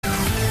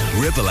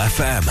Ribble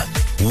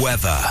FM.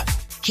 Weather.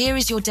 Here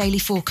is your daily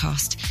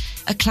forecast.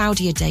 A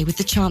cloudier day with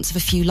the chance of a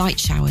few light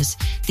showers,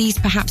 these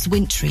perhaps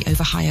wintry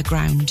over higher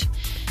ground.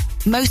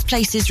 Most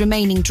places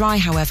remaining dry,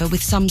 however,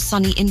 with some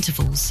sunny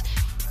intervals.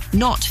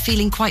 Not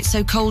feeling quite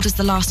so cold as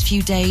the last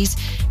few days,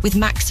 with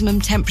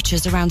maximum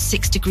temperatures around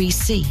 6 degrees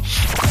C.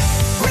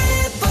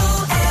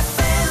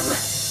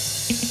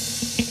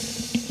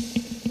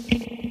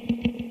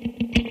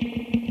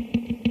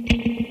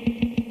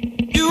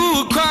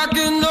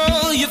 Cracking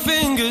all your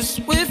fingers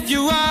with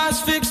your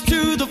eyes fixed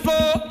to the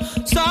floor.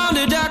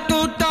 Sounded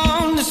echo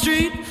down the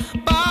street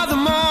by the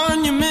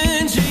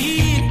monument you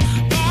heat.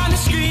 Blindly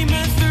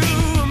screaming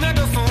through a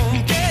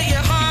megaphone. Get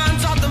your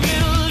hands off the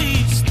Middle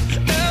East.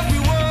 Every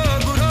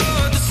word would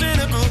hurt the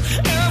cynical.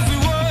 Every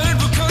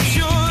word would cut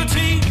your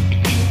teeth.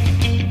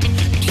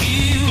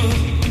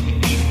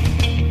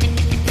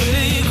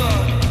 Hey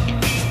God.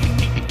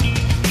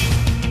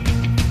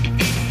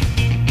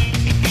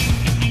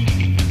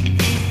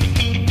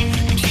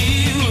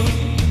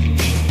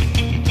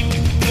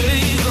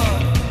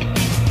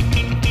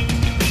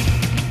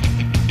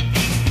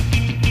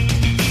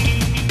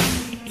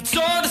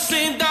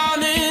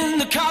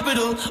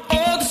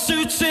 All the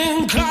suits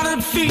and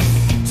crowded feet.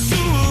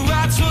 Sewer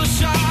rats will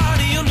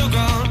shoddy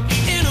underground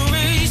in a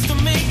race to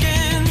make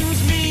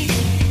ends meet.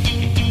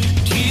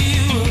 Hey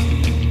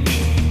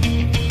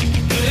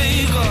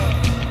God. Hey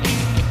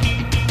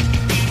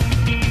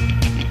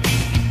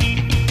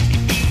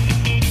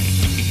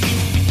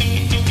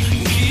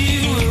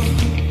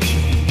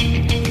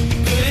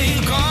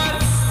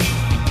God.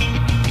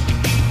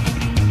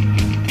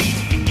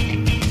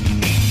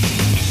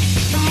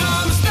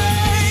 Mama,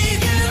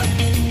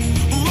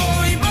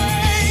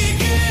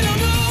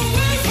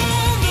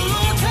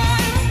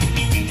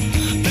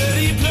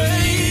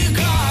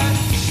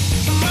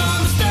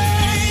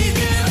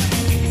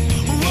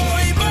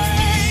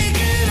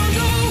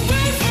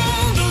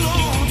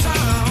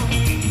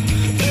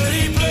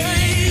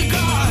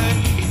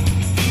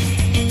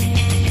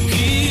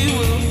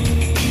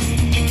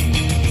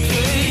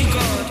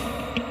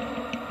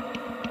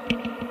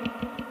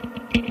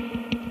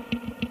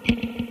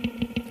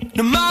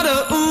 no matter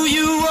who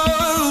you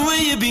are or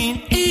where you've been,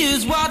 he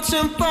is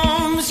watching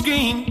from the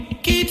screen.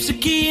 Keeps a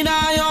keen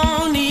eye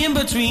on the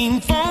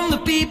in-between, from the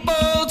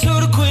people to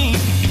the queen.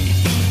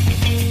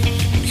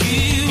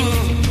 He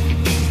will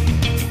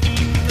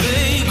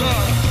play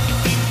God.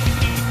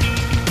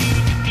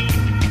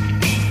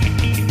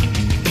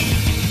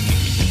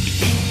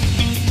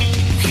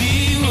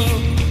 He will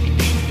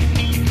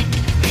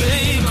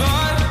play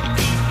God.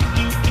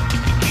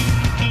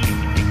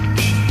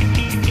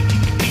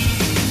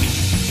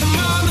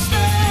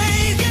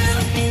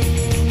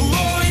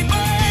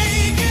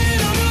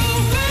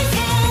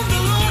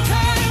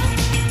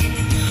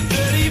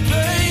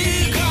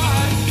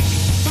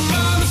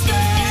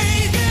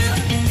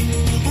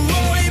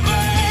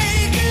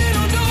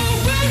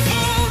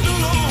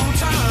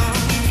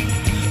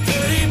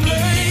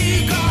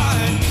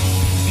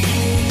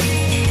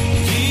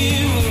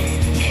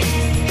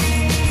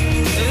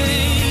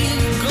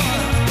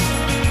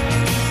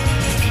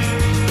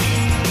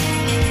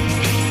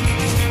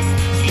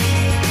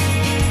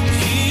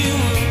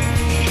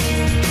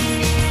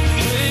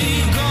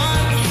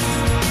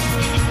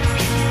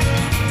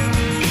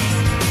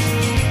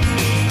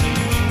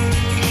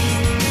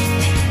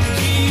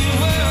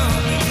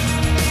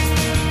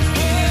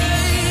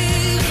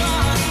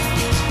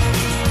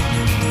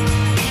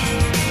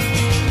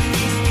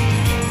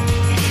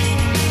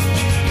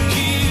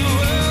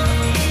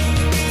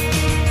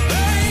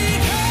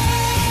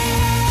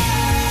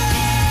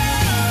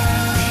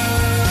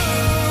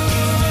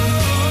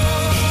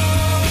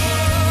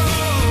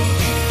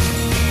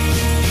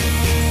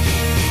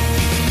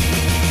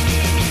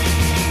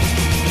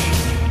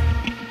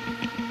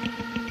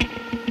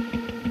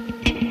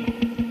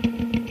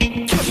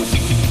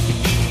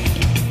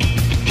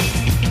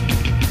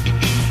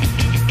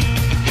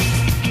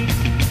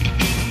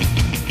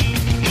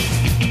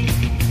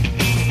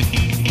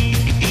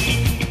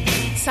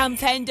 Sam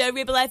Fender,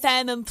 Ribble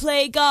FM and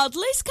Play God.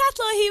 Liz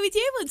Catlow here with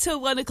you until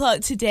 1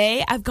 o'clock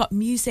today. I've got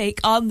music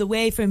on the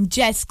way from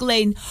Jess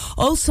Glynn,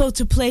 also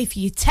to play for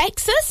you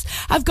Texas.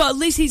 I've got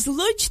Lizzie's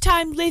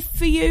lunchtime lift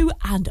for you,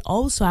 and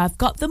also I've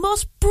got the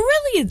most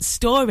brilliant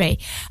story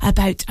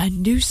about a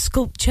new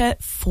sculpture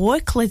for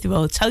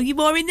Clitheroe. I'll tell you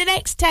more in the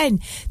next 10.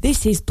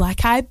 This is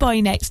Black Eyed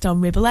Boy next on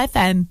Ribble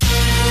FM.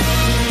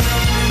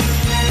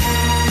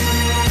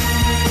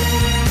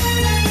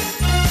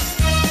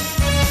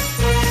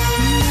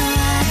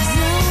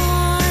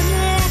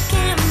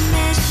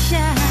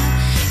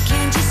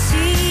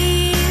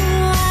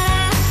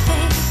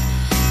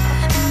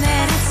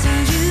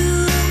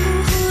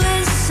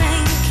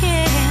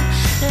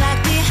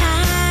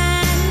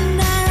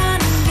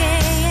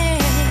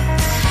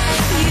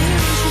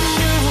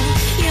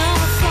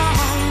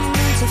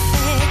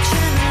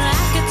 Fiction, I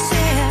could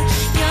tell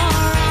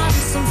you're on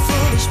some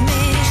foolish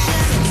man.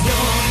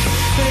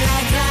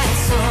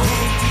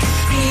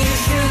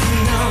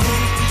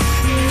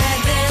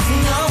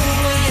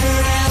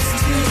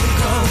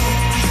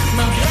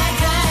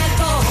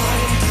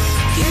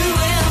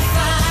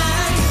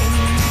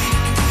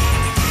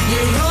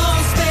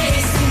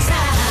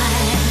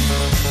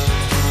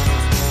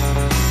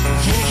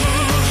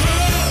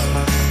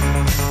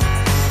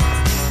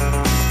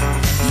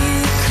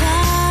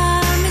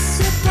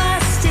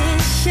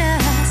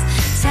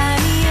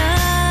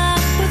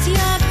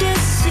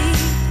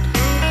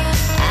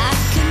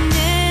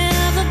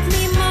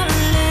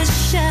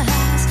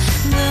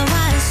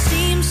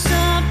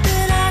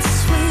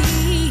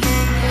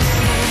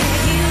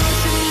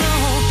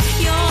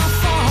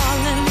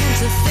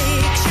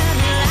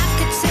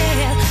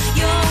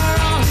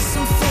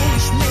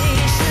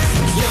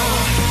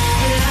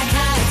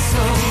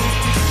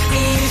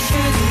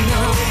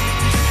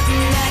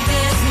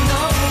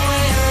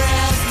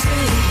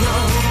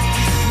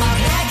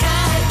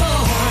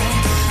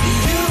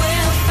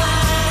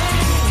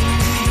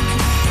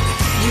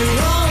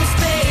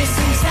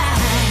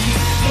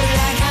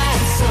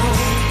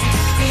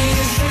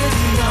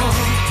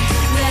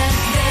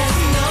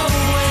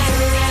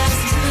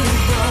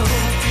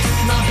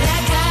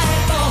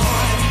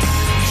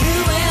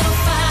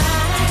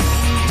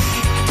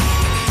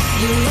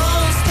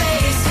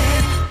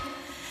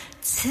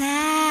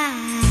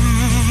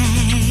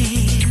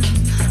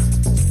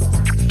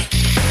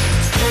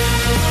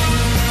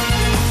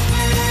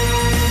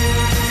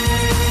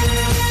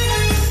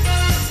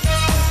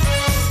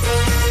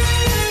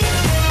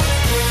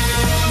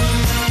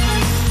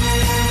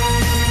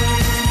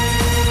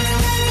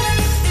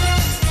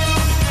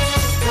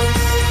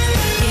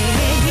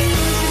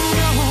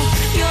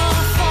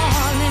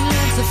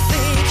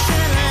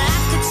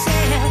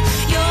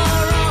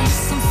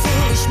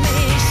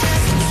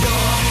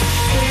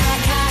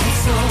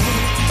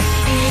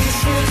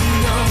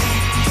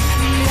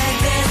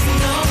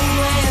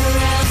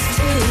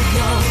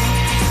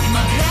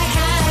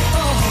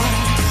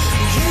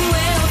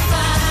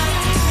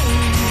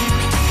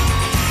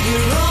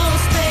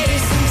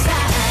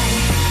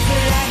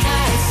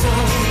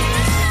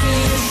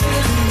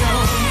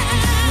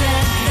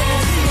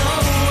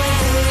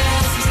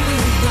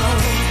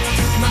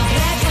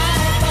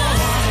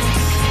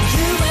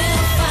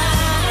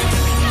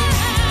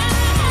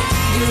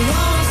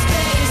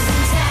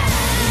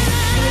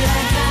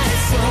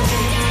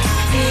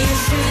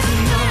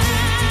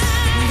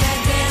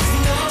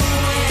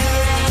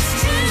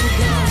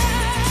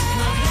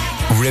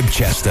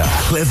 Ribchester,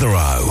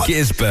 Clitheroe,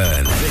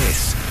 Gisburn.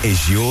 This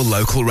is your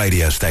local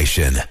radio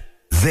station.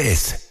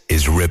 This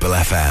is Ribble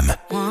FM.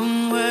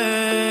 One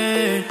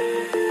word,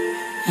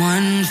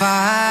 one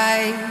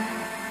vibe,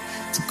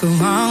 took a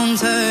wrong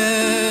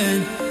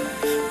turn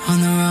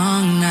on the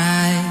wrong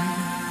night.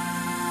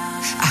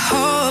 I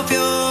hope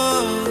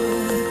you're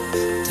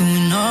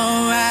doing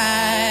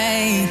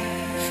alright,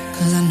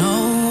 'cause I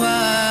know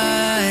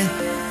what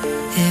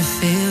it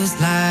feels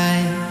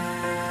like.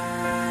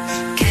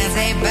 Can't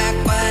take back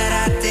what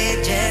I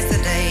did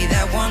yesterday.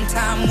 That one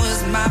time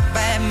was my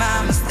bad,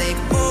 my mistake.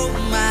 Hold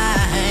my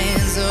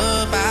hands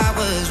up, I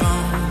was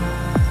wrong.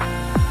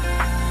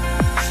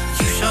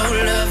 You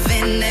showed love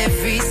in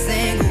every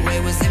single way.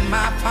 Was in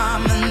my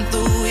palm and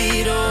threw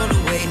it all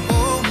away.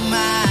 Hold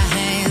my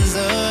hands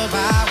up,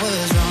 I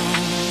was wrong.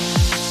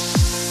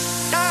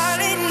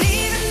 Darling,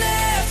 even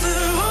after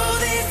all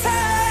this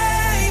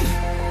time,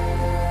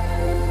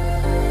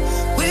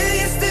 will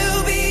you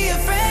still be a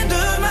friend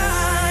of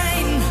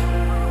mine?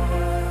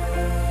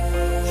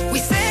 We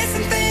said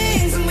some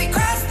things and we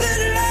crossed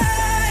the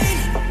line,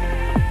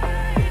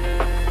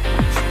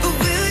 but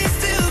will you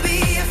still be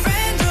a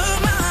friend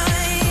of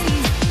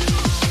mine?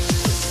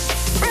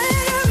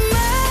 Friend of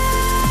mine,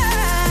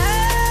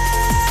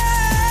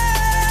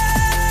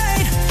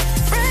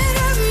 friend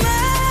of mine.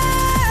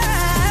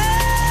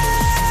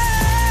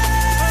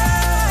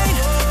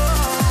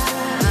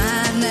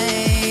 My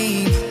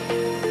name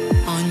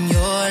on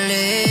your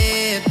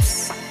lips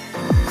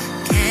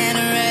can't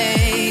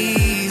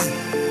erase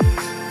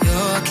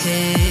your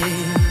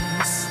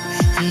kiss,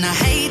 and I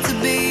hate to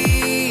be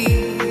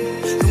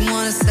the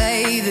one to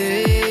say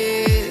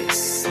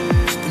this,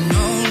 but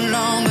no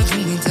longer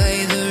can we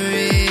take the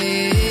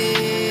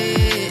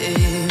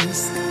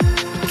risk.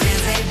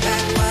 Can't take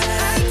back what I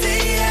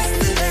did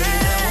yesterday.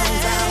 That one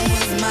time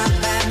was my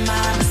bad,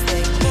 my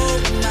mistake.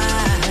 Hold my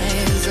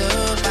hands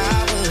up, I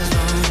was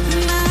wrong.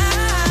 I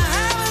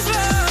was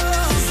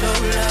wrong. You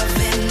showed love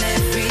in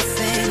every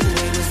single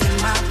way. Was in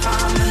my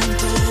palm and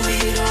threw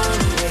it all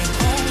away.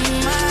 Hold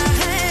my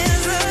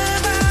hands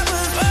up, I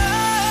was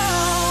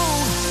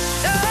wrong.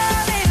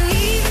 Darling,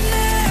 even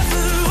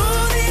after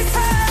all this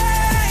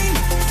time,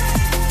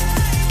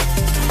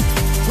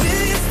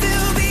 will you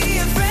still be a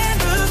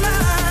friend of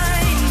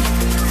mine?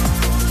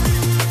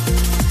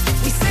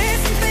 We said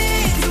some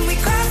things and we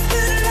crossed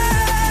the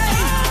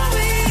line.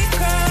 We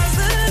crossed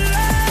the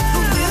line.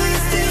 But will you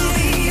still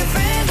be a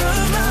friend of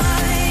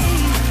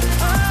mine?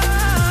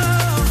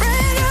 Oh,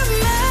 friend of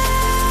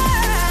mine,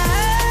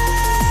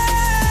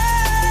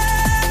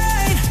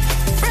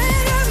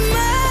 friend of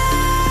mine.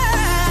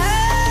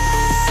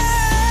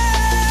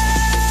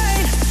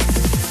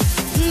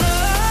 No,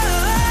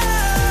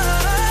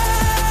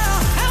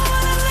 I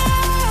wanna know,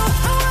 no,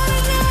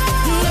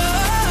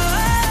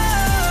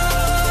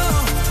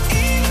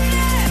 even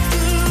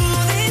after all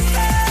this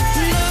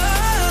time, no,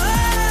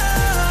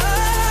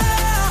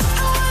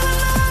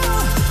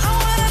 I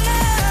wanna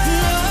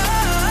know,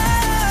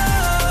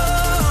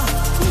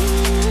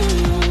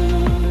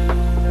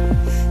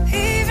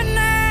 even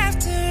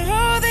after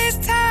all this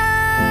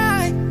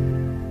time,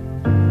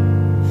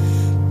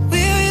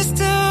 will you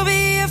still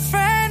be a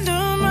friend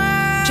of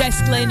mine?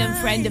 Jess Glynn and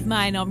Friend of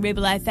Mine on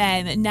Ribble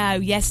FM. Now,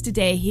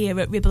 yesterday here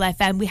at Ribble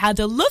FM, we had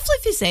a lovely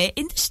visit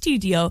in the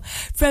studio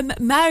from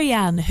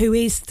Marianne, who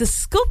is the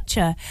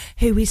sculptor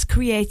who is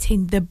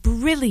creating the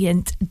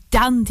brilliant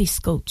dandy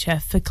sculpture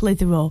for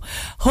Clitheroe.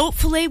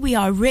 Hopefully, we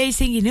are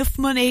raising enough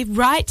money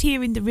right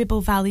here in the Ribble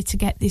Valley to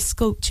get this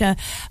sculpture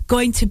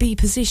going to be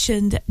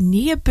positioned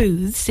near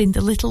Booths in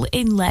the little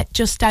inlet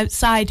just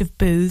outside of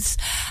Booths.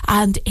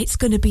 And it's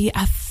going to be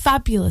a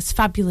fabulous,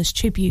 fabulous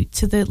tribute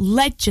to the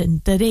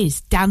legend that is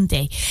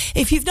Dandy.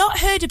 If you've not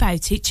heard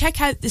about it,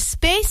 check out the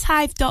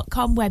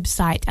spacehive.com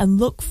website and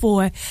look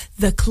for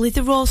the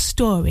Clitheroe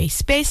story.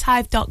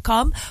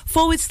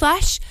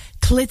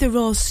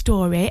 spacehive.com/Clitheroe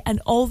story, and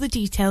all the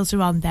details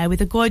are on there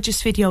with a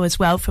gorgeous video as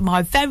well from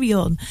our very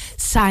own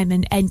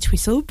Simon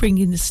Entwistle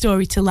bringing the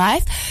story to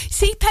life.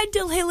 See,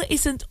 Pendle Hill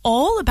isn't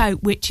all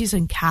about witches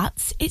and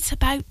cats, it's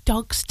about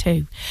dogs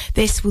too.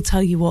 This will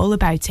tell you all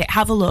about it.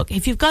 Have a look.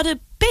 If you've got a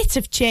bit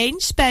of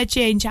change, spare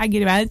change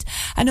hanging around,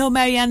 I know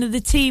Marianne and the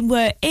team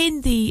were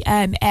in the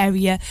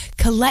area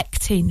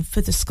collecting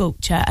for the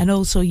sculpture, and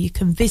also you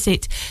can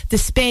visit the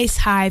Space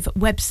Hive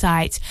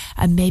website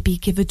and maybe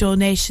give a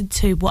donation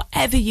to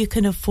whatever you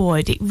can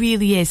afford. It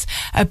really is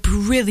a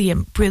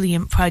brilliant,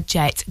 brilliant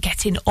project,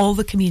 getting all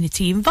the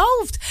community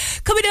involved.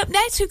 Coming up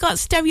next, we've got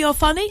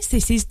Stereophonics.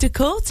 This is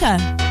Dakota.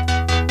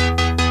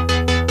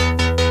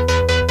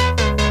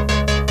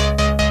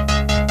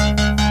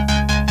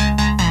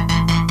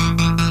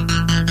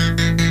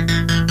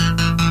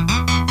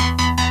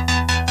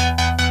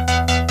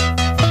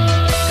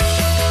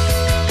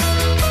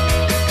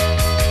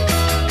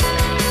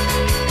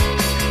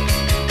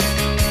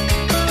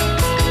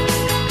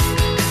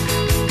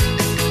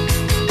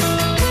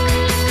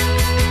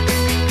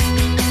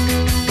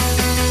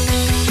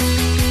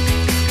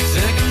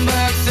 Thinking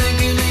back,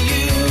 thinking of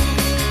you.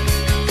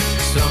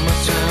 Summer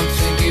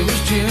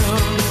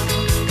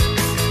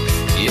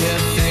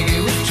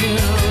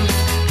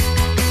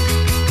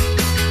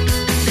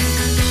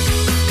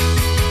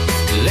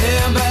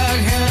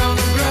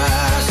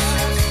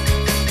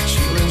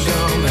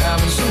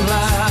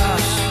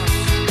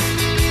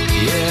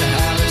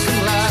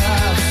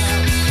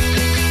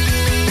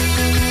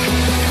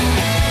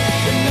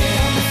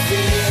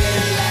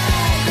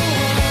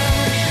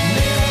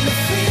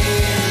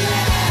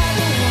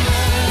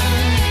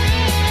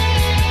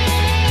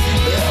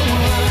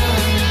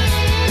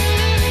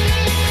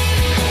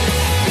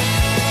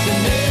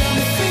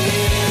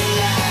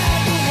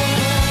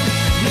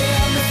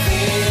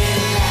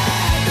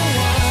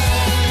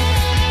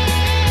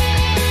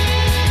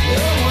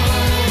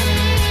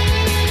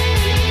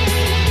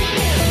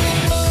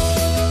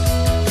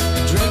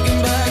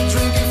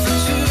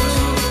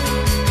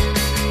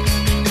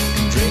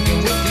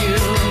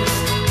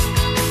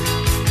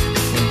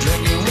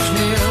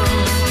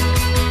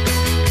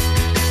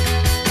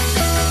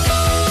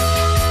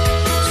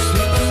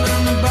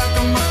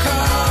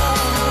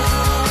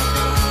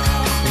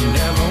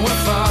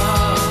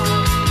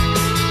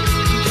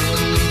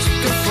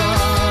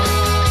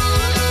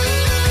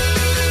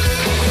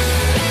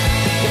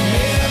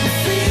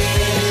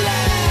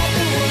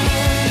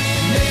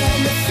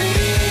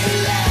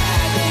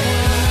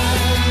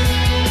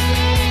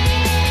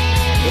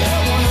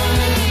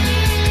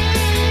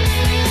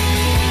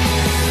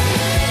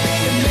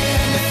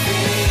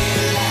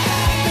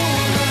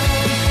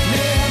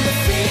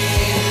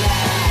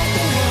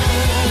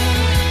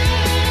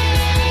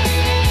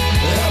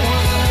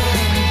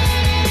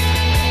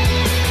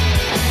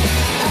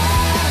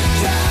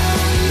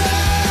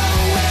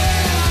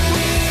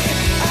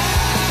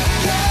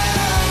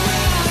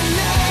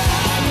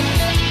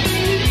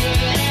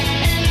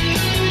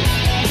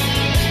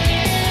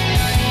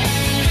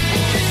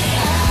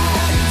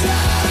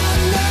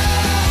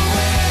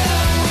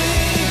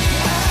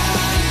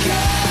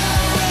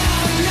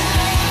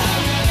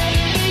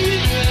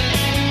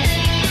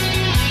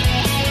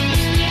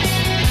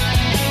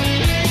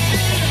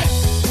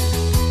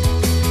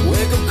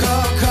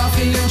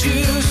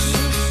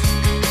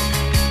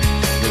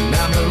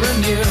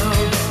anew.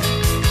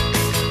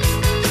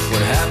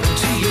 What happened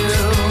to you?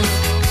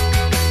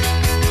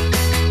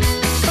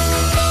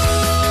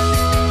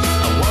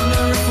 I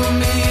wonder if we'll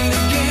meet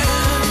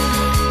again.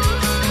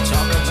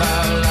 Talk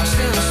about lost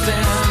in the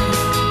stand.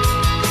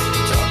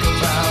 Talk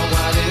about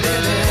why did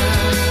it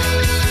end.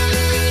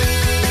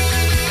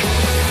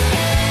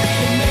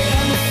 It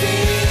made me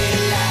feel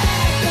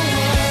like the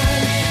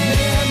one.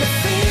 Made me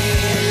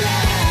feel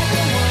like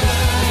the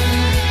one.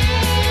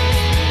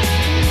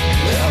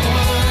 The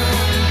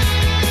one.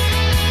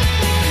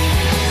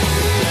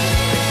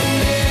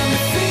 Made me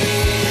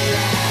feel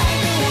like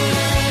the one.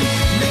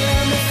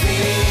 Made me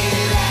feel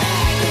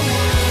like the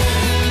one.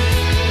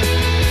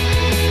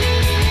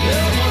 The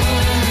one.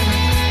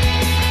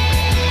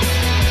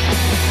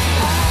 I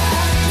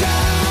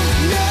don't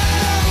know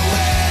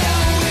where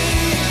we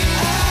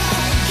are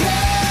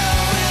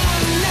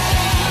going now.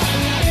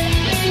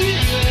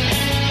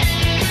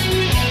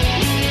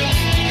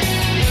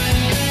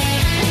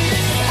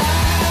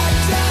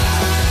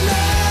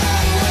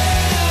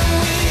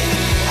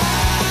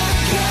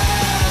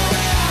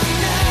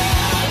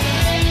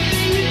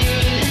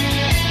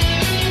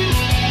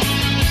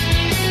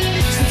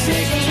 So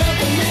take a look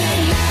at me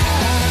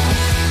now.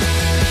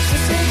 So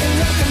take a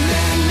look at me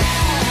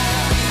now.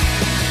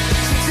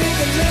 So take a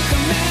look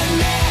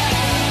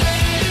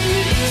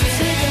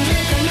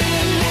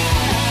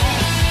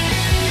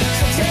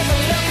at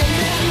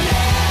me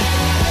now.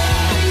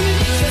 So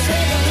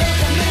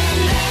take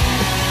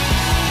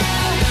a look at me now. So take a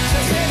look at me now. So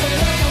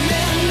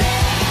take a look at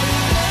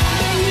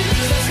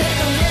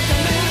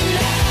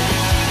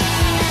me now. So take a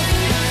look at me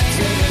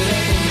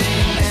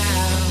now.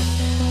 So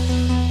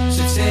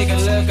take a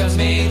look at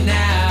me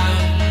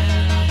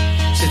now.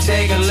 Take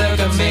a look at me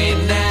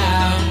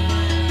now.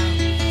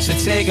 So take a look at me now. So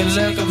take a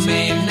look at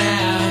me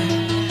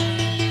now.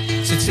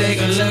 So take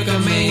a look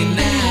at me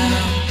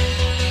now.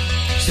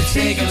 So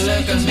take a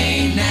look at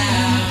me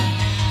now.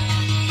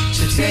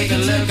 So take a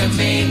look at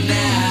me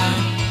now.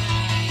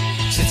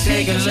 So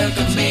take a look at me now. So take a look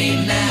at me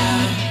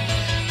now.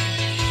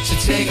 So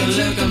take a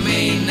look at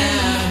me now.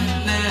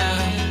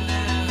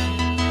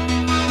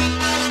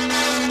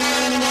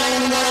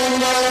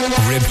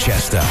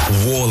 Ribchester,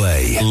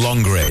 Worley,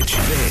 Longridge.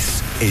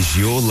 This is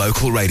your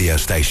local radio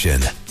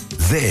station.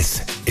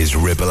 This is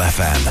Ribble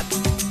FM.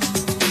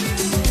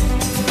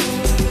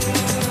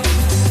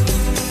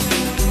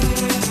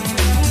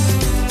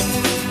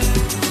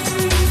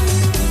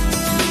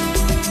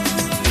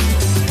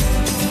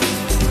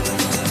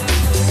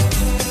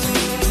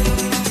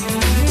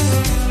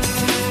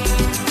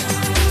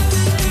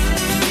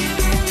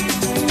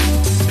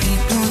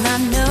 People I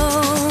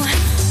know,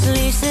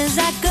 places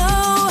I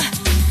go,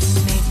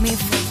 make me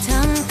feel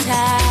tongue-tied.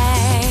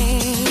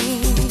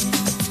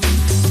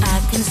 I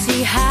can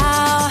see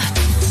how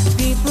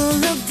people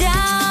look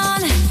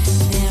down,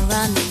 they're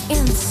on the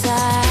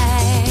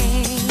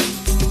inside.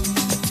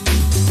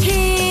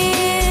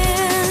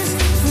 Here's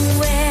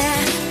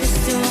where the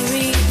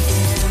story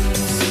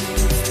ends.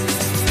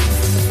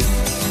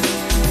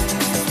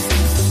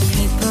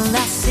 People I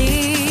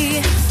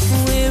see,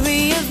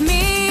 weary of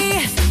me,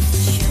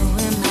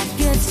 showing my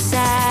good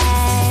side.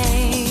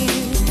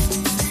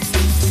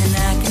 And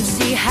I can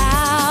see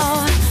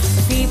how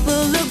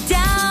people look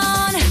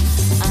down,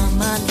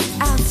 I'm on the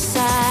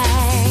outside.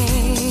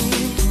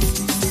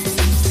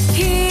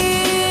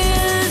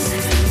 Here's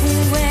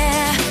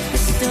where the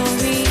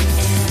story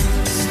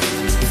ends.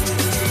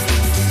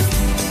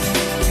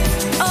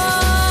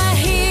 Oh,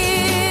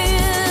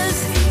 here's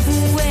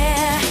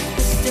where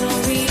the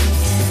story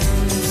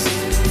ends.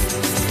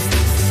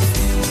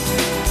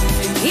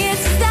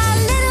 It's that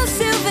little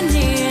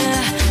souvenir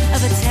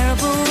of a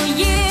terrible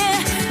year,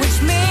 which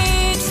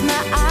makes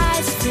my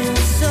eyes feel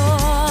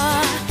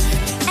sore.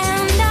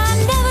 And I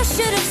never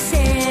should have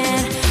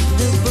said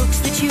the books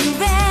that you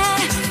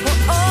read were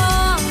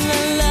all I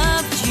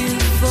loved you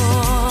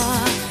for.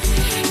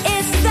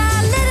 It's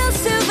that little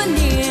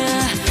souvenir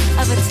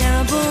of a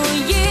terrible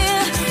year,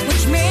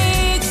 which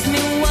makes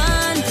me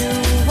wonder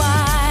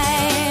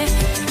why.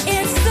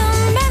 It's the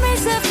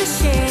memories of the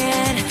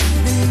shed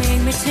that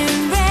made me turn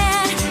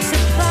red.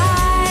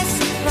 Surprise,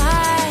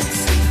 surprise,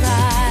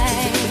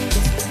 surprise.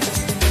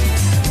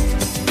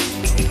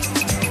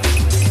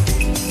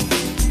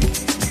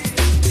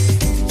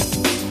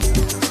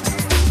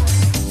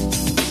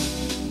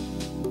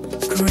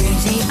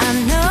 Crazy, I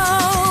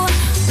know,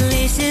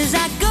 places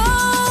I go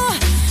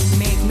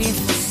make me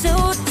feel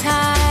so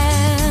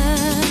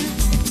tired.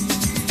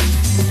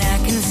 And I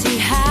can see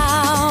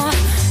how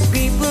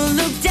people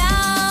look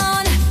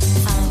down,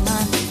 I'm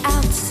on the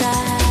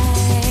outside.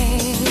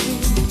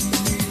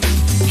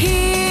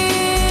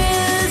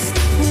 Here's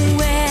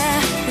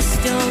where the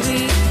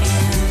story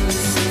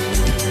ends.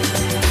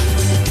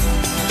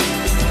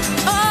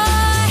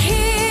 Oh,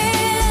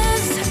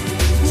 here's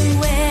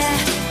where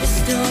the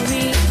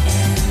story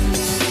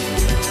ends.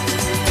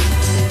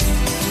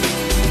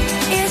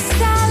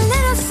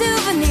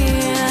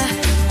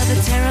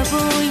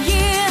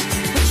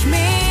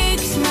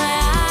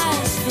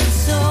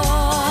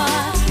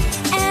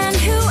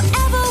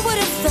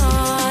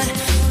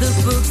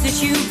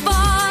 you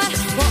bought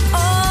were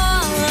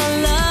all I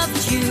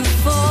loved you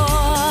for.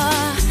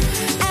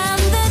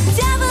 And the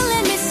devil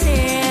in me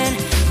said,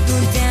 go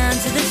down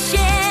to the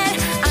shed,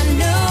 I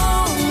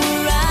know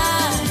where I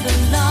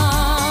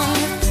belong.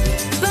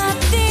 But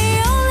the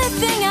only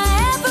thing I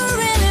ever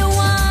really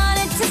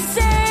wanted to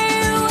say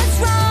was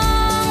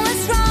wrong,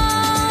 was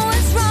wrong,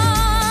 was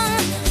wrong.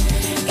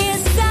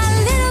 It's that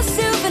little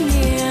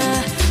souvenir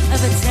of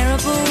a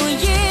terrible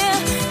year,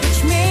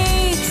 which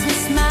makes me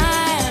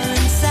smile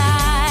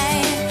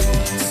inside.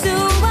 So I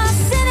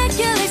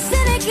cynically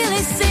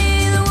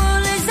say the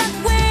world is that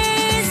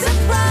way.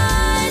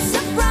 Surprise,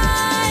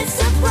 surprise,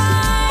 surprise.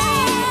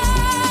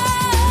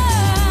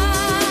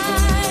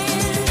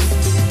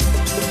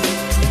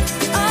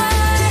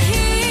 Here's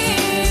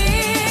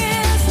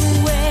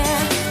where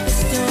the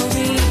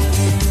story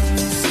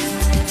ends.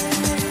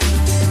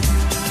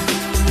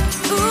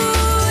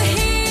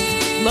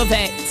 Ooh, Love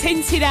it.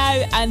 Tinted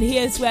Out, and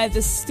here's where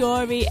the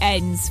story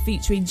ends,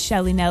 featuring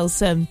Shelley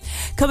Nelson.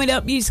 Coming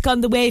up, music on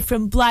the way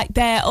from Black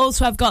Bear.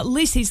 Also, I've got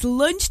Lizzie's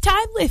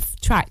Lunchtime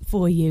Lift track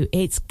for you.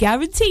 It's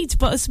guaranteed to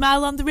put a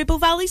smile on the Ribble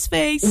Valley's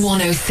face.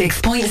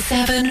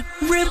 106.7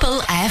 Ribble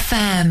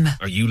FM.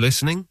 Are you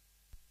listening?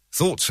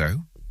 Thought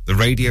so. The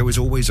radio is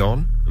always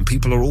on and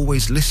people are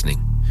always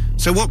listening.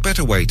 So what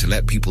better way to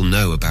let people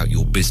know about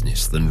your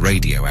business than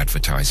radio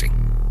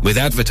advertising? With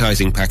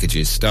advertising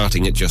packages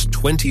starting at just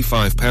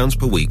 £25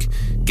 per week,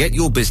 get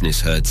your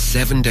business heard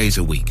 7 days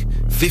a week,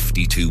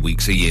 52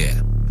 weeks a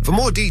year. For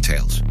more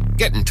details,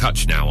 get in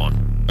touch now on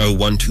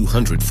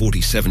 01200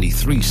 40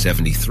 73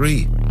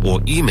 73 or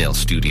email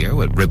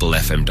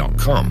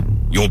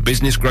studio@ribblefm.com. Your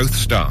business growth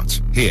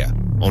starts here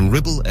on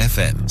Ribble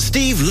FM.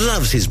 Steve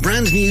loves his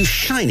brand new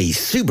shiny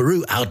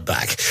Subaru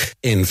Outback.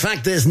 In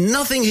fact, there's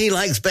nothing he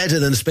likes better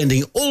than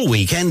spending all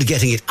weekend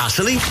getting it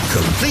utterly,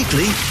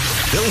 completely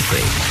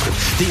filthy.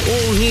 The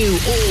all-new,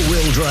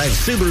 all-wheel drive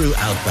Subaru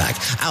Outback,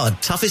 our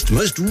toughest,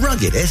 most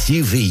rugged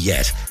SUV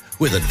yet.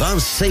 With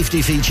advanced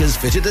safety features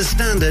fitted as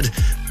standard,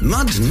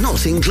 mud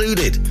not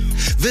included.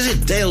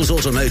 Visit Dale's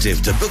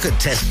Automotive to book a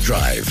test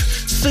drive.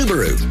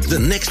 Subaru, the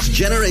next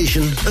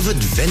generation of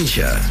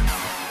adventure.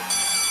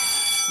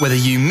 Whether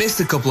you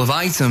missed a couple of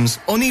items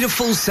or need a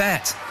full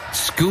set,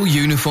 school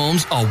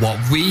uniforms are what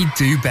we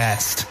do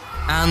best.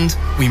 And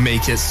we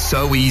make it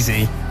so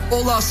easy.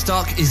 All our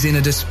stock is in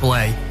a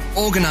display,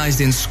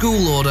 organised in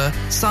school order,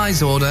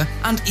 size order,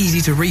 and easy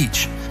to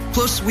reach.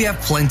 Plus, we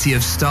have plenty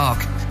of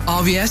stock.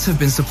 RVS have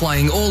been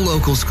supplying all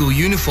local school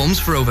uniforms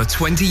for over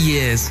 20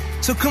 years.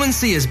 So come and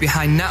see us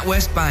behind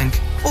NatWest Bank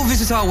or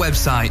visit our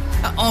website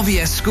at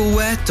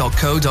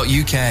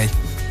rvsschoolwear.co.uk.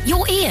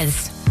 Your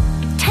ears.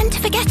 Tend to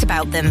forget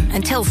about them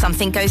until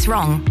something goes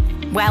wrong.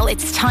 Well,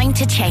 it's time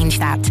to change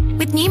that.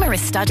 With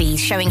numerous studies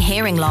showing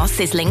hearing loss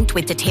is linked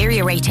with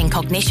deteriorating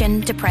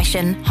cognition,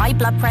 depression, high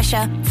blood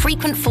pressure,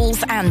 frequent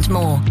falls and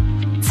more.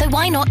 So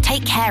why not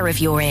take care of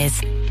your ears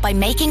by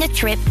making a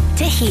trip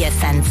to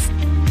HearSense?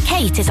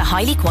 Kate is a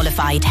highly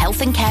qualified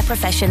health and care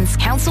professions,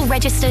 council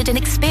registered and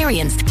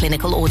experienced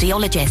clinical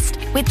audiologist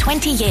with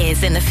 20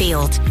 years in the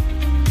field.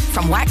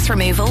 From wax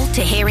removal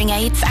to hearing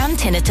aids and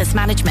tinnitus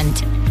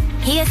management,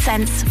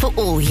 HearSense for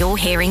all your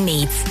hearing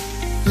needs.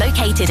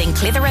 Located in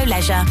Clitheroe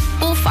Leisure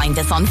or find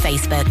us on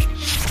Facebook.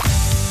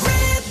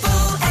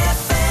 Ribble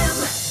FM.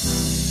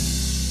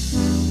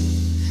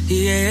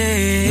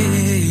 Yeah.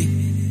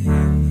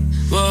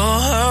 Whoa,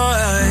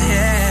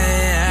 yeah.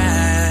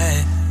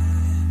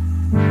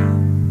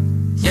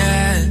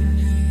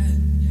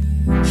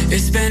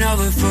 It's been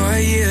over for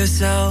a year or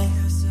so.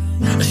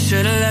 I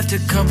should've left a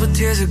couple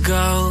tears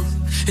ago.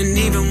 And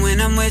even when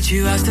I'm with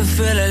you, I still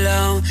feel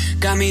alone.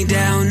 Got me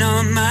down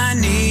on my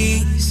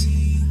knees.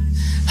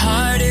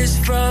 Heart is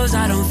froze,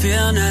 I don't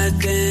feel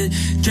nothing.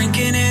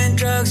 Drinking and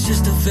drugs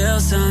just to feel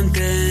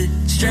something.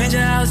 Stranger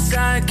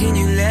outside, can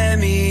you let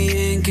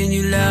me in? Can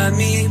you love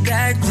me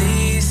back,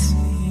 please?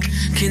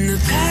 Can the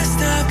past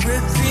stop repeating?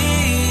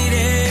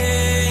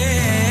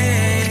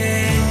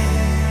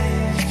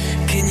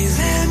 Can you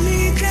let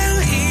me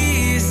down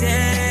easy?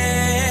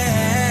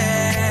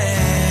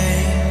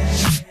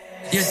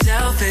 You're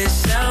selfish,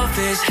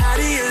 selfish, how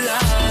do you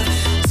love?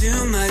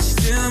 Too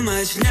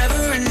much,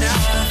 never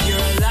enough. You're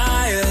a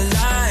liar,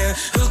 liar,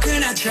 who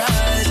can I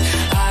trust?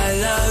 I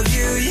love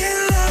you,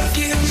 you love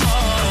you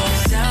more.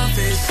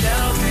 Selfish,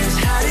 selfish,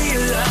 how do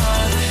you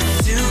love?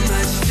 Too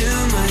much,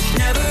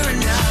 never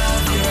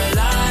enough. You're a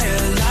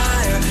liar,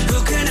 liar, who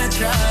can I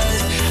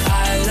trust?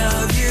 I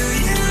love you,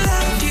 you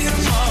love you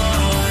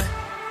more.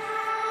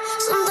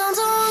 Sometimes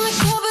I wanna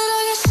call, but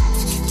I got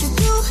shit to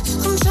do.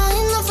 I'm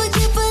trying not to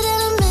forget, but then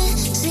I'm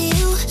missing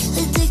you.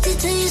 Addicted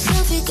to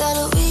yourself, you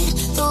gotta read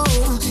the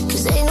room.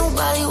 'Cause ain't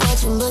nobody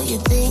watching but you.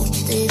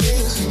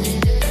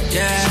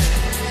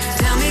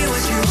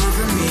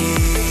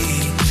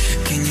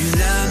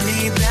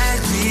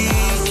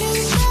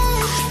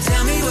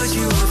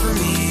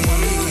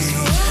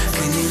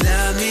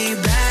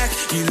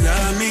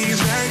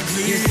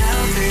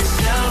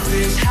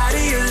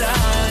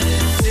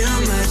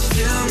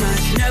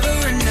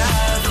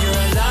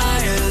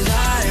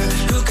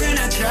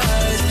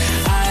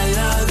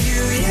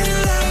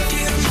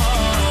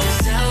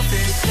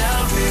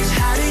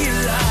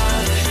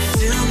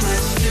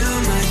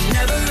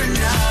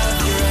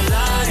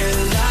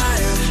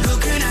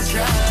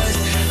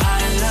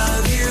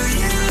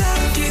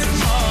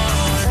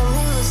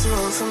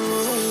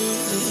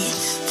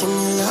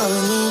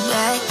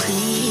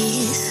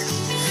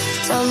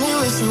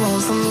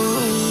 for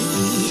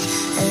me?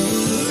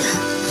 Hey.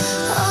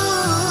 Oh.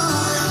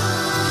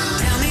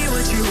 Tell me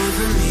what you want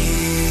from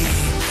me.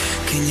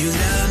 Can you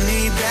love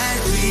me back,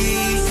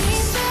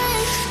 please?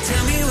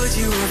 Tell me what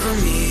you want from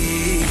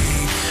me.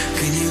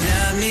 Can you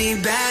love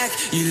me back?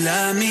 You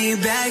love me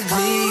back,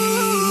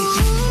 please.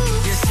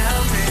 You're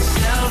selfish,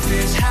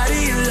 selfish. How do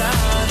you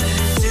love?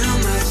 Too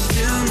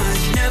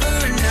much,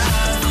 never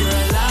enough. You're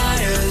a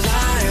liar,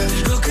 liar.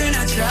 Who can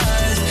I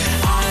trust?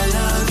 I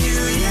love you,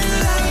 you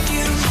love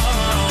you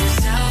more.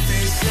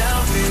 Selfish,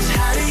 selfish.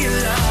 How do you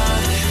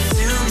love?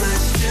 Too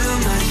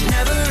much,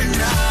 never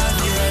enough.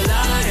 You're a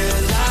liar,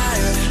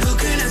 liar. Who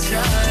can I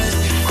trust?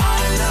 I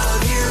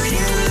love you,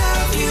 you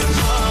love you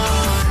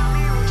more.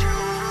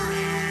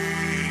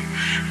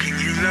 Can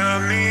you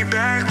love me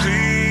back,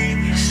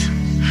 please?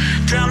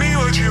 Tell me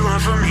what you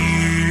want from me.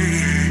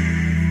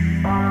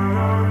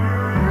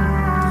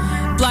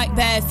 Black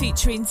Bear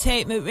featuring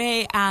Tate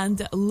McRae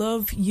and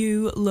Love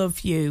You.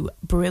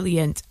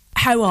 Brilliant.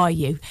 How are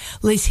you?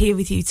 Liz here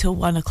with you till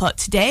 1 o'clock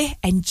today,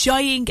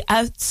 enjoying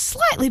a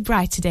slightly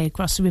brighter day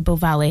across the Ribble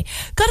Valley.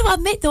 Got to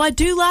admit though, I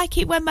do like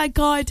it when my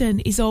garden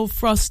is all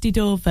frosted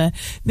over.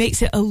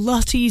 Makes it a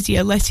lot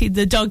easier letting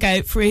the dog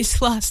out for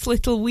his last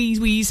little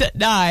wee-wees at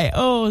night.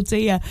 Oh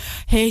dear,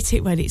 hate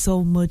it when it's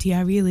all muddy,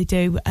 I really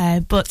do.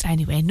 But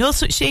anyway, no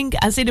such thing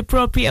as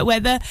inappropriate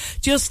weather,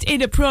 just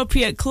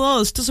inappropriate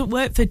clothes. Doesn't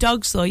work for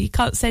dogs though, you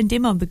can't send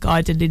him on the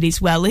garden in his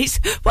wellies.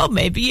 Well,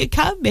 maybe you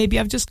can, maybe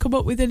I've just come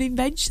up with an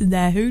invention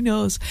there, who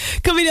knows.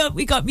 Coming up,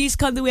 we got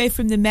music on the way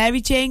from the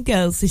Mary Jane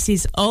Girls. This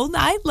is All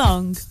Night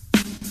Long.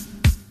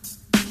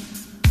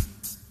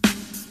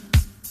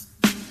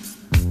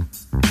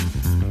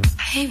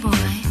 Hey boy,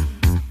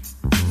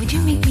 would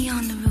you meet me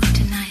on the roof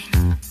tonight?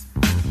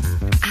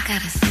 I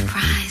got a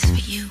surprise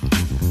for you.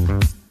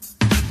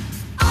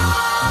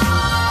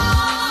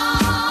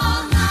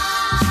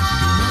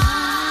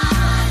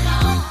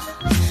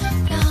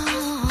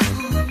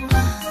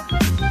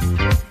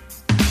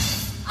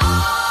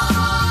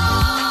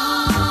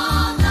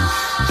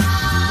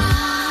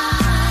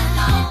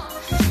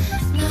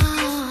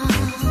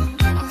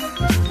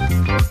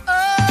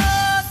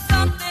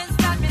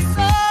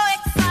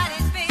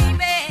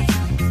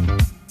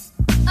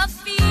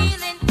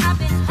 Feeling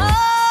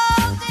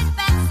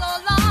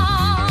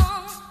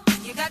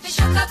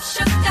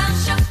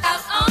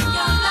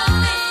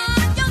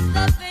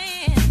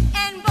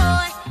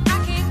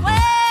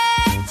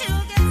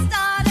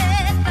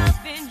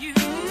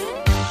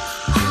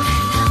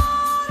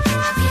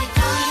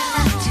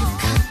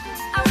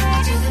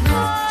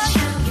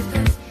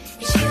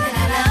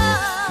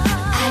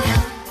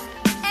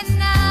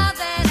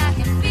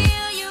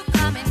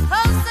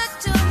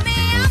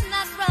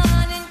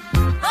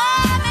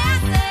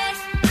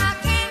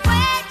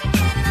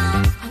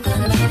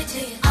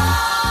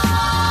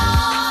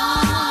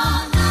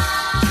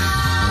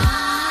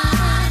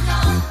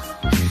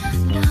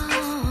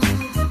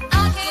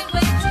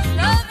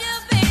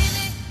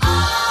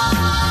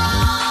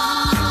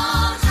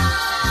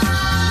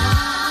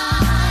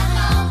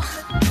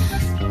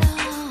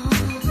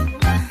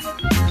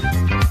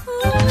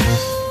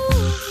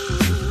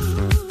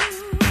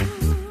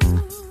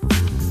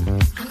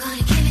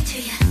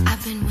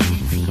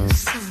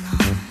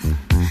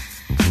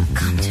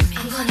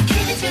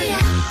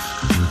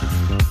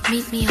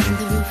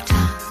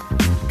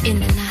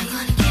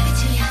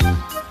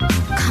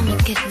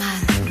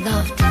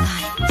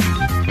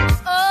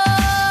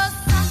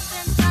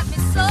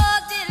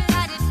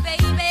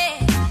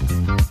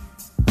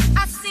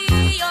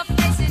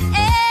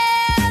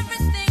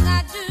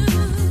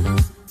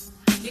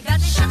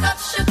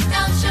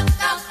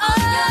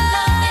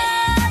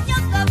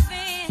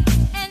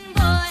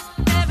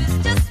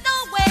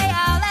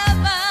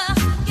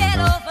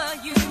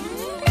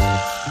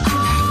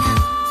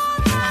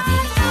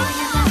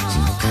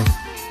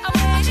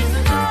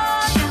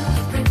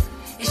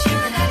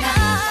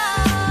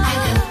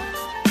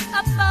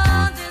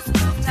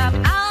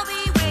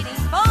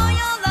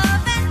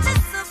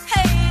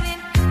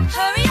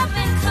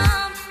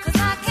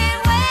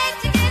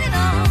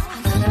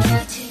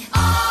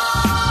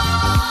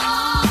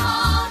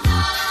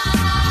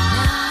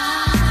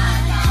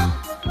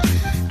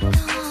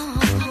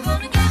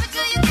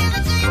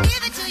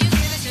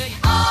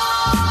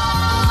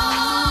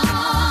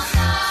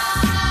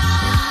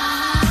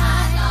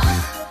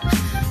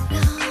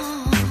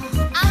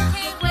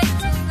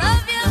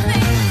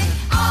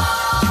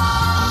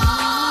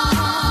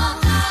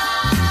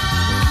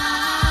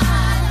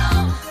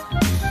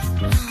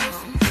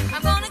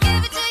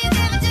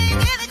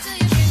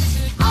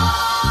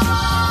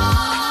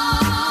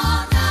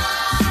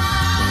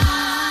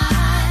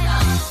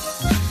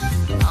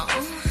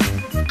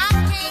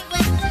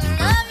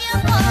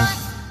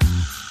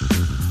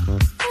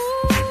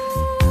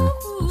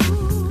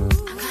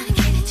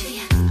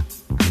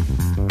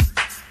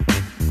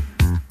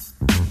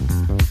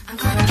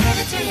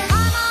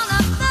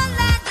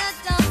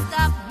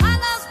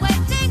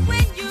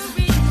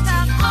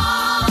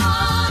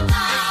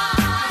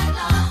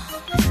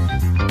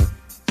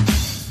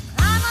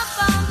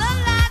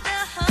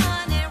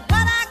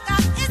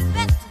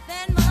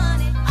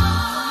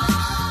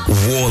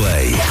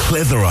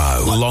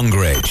Clitheroe,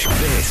 Longridge.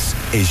 This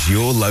is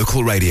your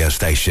local radio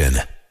station.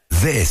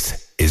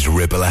 This is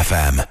Ribble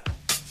FM.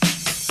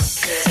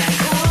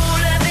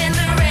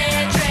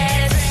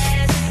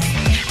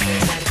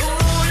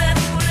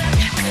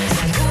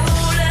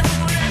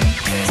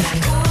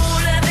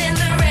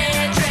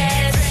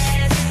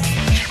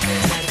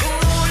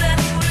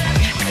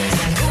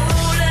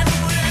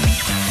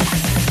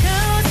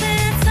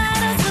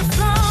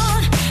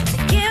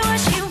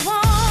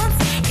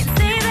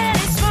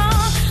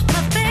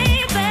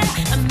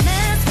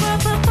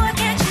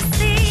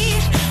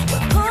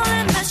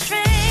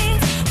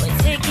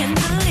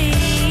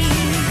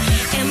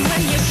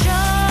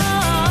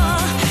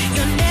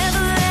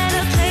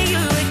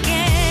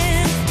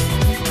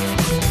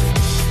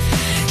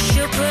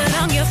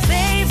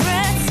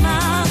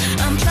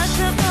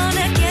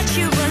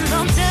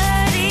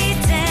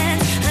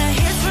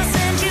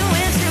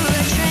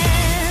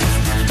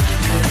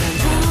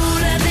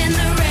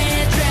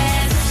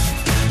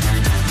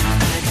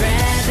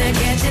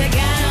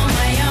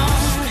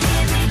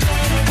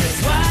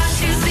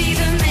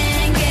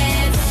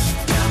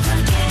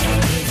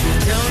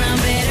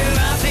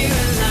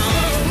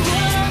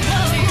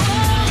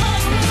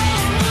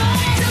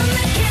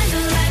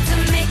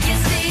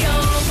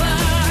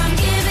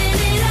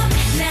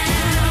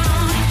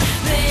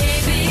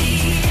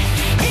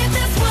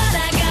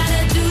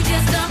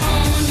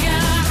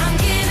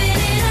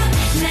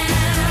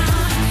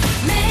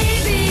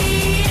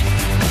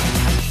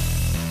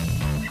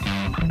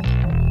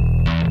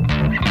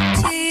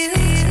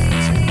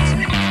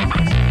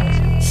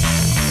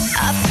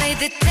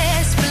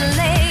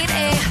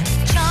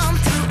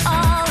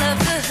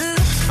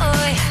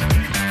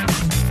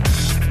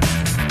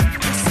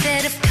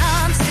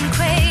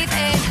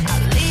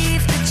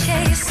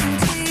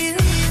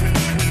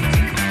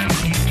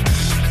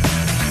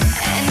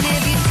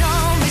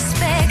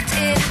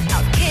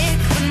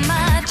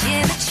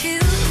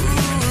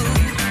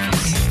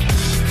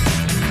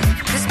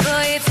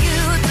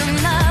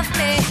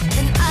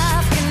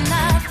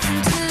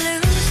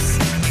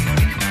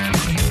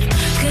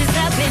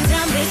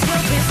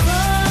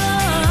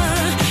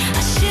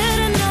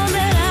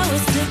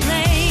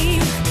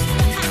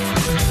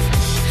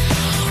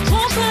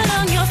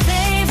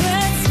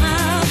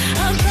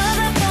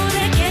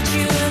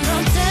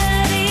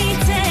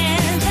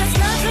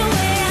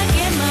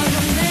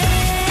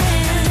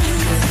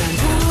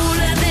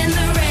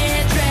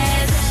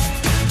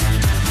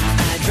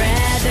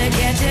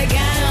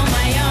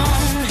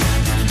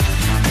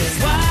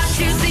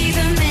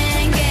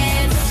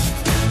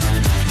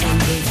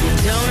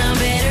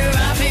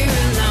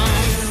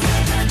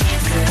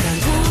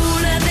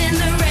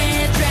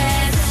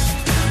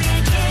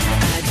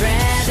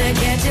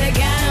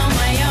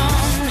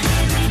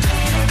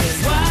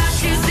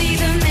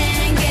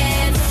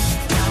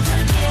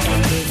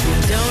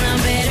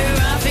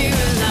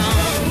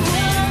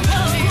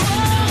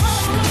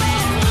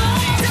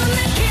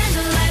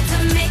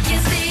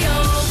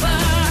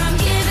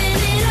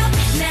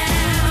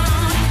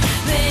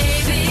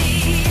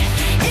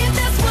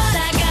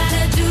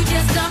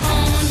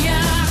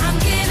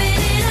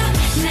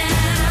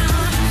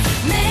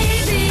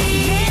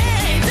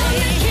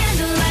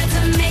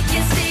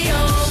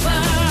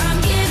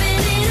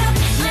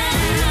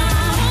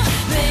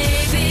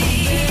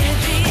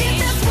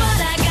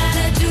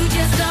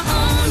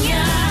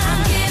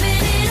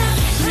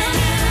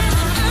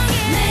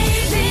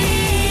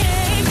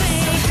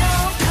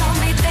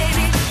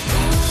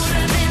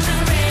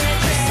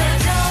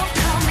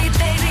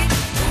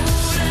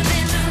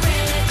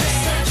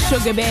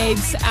 Sugar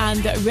Babes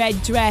and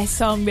Red Dress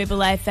on Ribble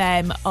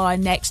FM. Our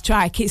next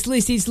track, it's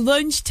Lizzie's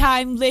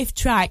Lunchtime Lift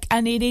track,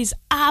 and it is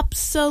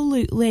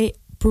absolutely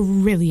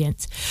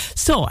brilliant.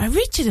 So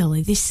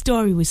originally this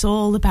story was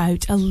all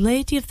about a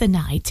lady of the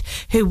night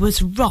who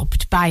was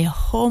robbed by a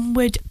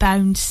homeward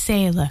bound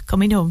sailor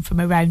coming home from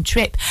a round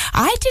trip.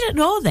 I didn't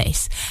know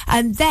this,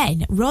 and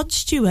then Rod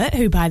Stewart,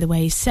 who by the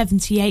way is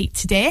 78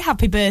 today,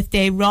 happy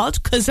birthday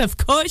Rod, because of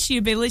course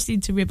you'll be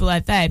listening to Ribble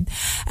FM,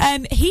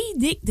 he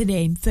nicked the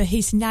name for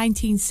his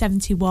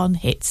 1971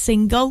 hit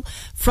single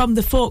from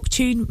the folk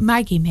tune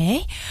Maggie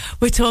May.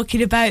 We're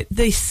talking about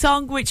the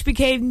song which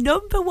became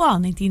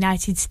 #1 in the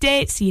United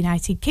States, the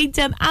United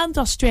Kingdom and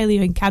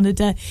Australia and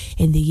Canada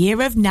in the year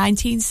of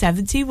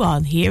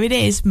 1971. Here it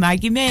is,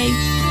 Maggie May.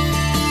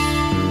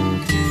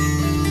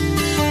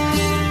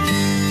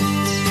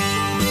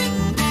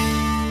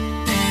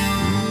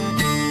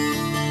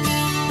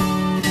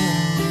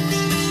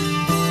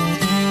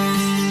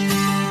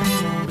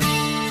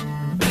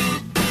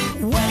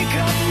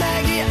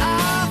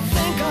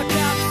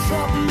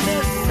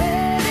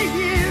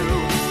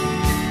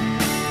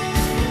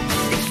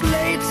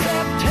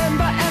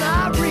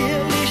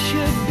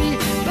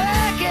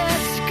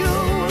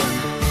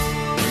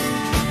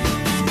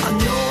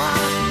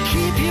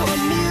 You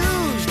and me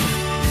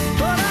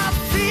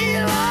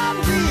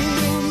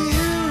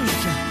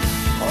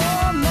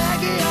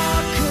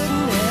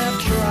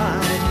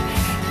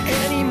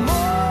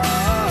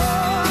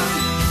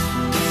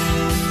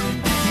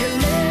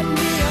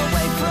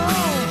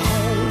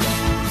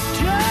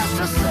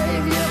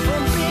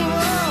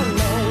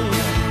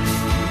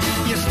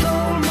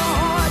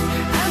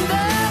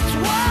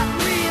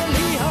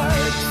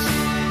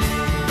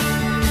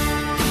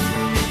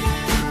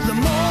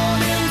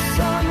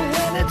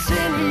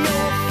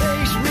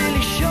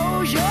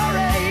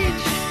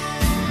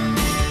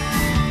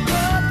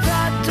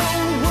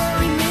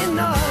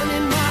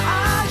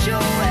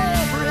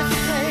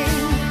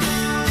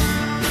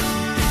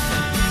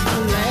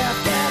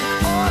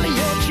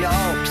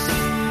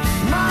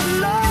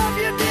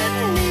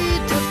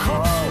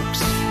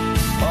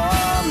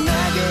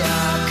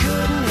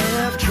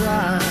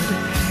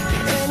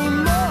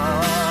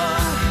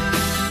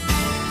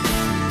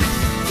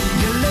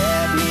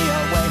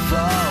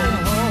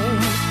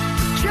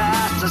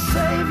to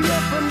save you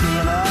from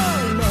being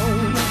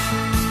alone.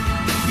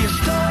 You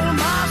stole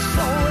my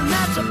soul, and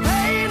that's a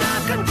pain I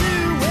can do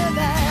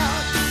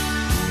without.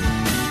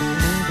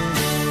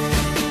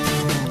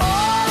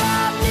 All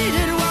I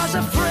needed was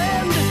a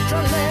friend to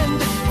lend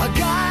a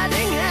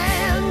guiding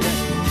hand,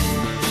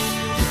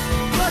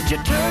 but you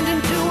turned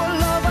into a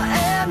lover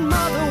and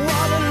mother.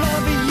 What a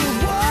lover, you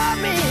wore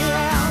me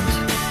out.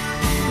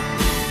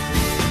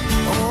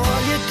 All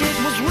you did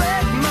was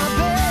wreck my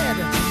bed,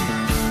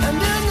 and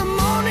in the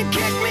morning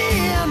kick me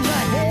in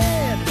the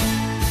head.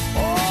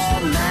 Oh,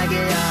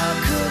 Maggie, I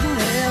couldn't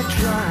have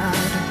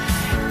tried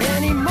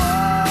anymore.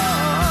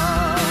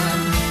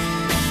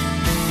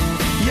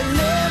 You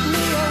led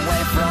me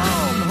away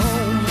from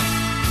home,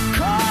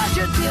 'cause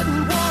you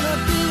didn't want to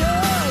be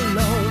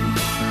alone.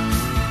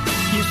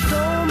 You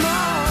stole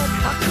my heart,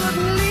 I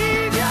couldn't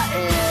leave you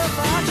if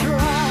I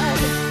tried.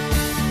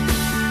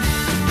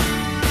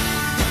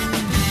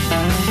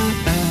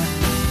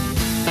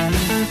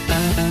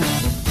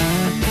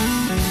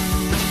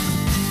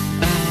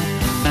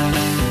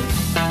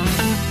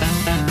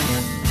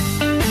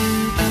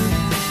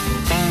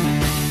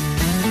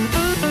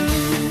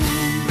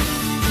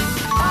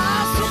 I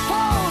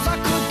suppose I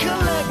could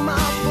collect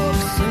my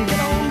books and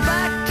get on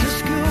back to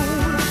school,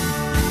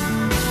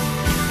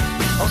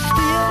 or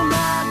steal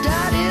my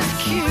daddy's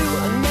cue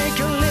and make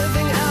a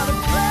living out of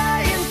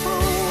playing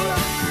fool,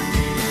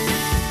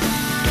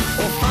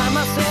 or find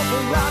myself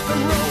a rock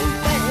and roll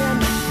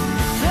band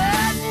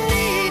that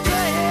needs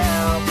a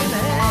helping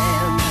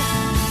hand.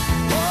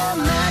 Oh,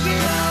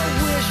 Maggie, I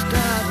wished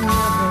I'd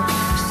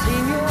never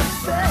seen your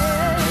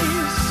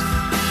face.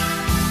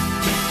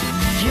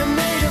 You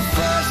made a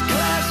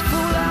first-class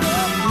fool out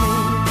of me,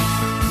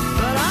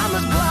 but I'm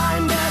as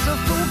blind as a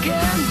fool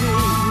can be.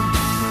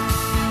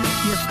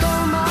 You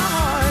stole my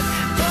heart,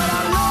 but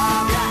I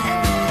love you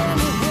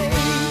anyway.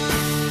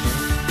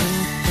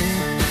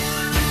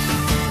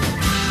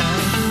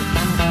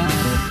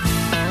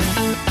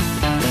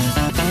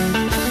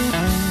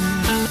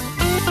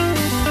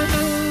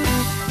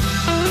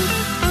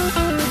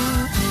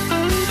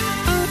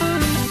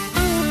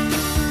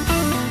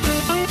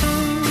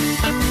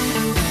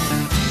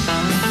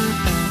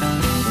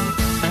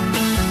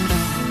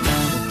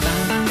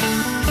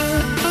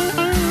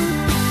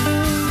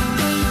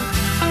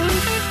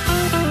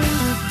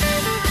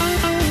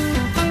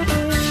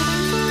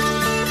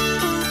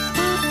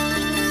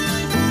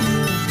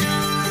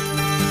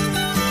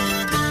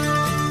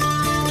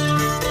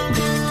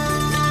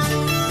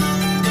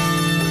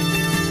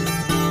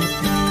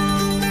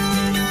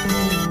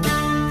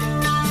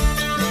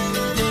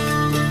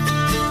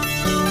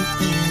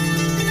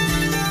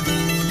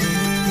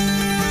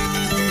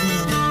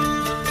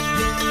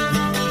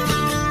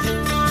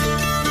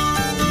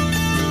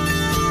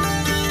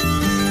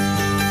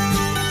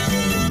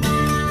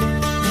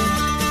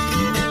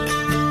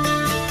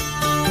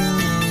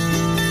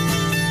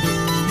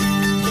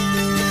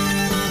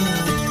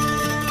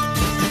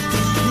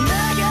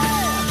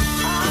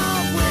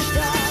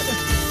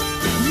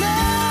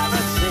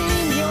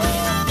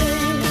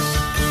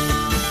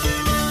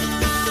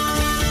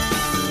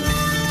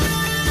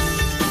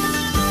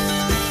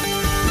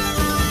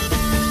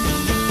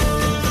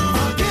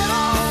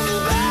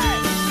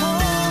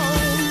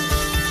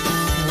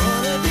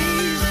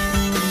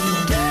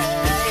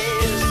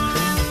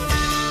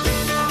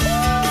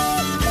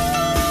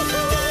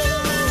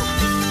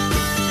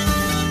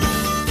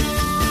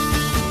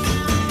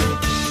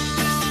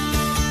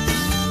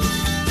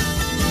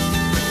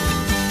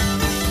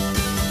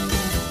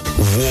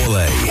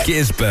 Warley,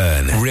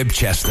 Gisburn,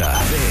 Ribchester.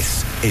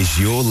 This is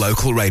your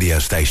local radio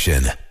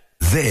station.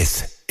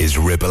 This is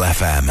Ribble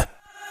FM.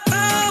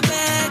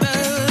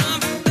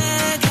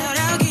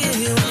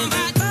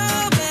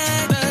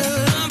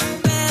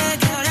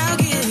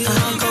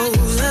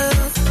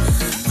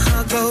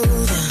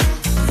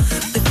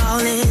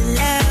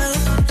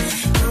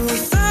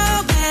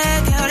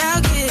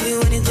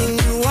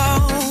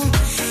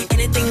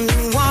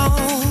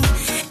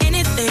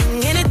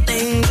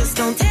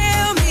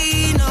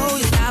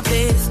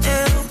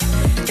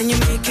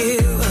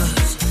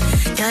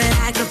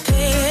 Like a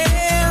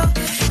pill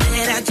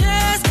that I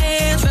just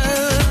can't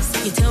trust.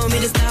 You told me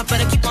to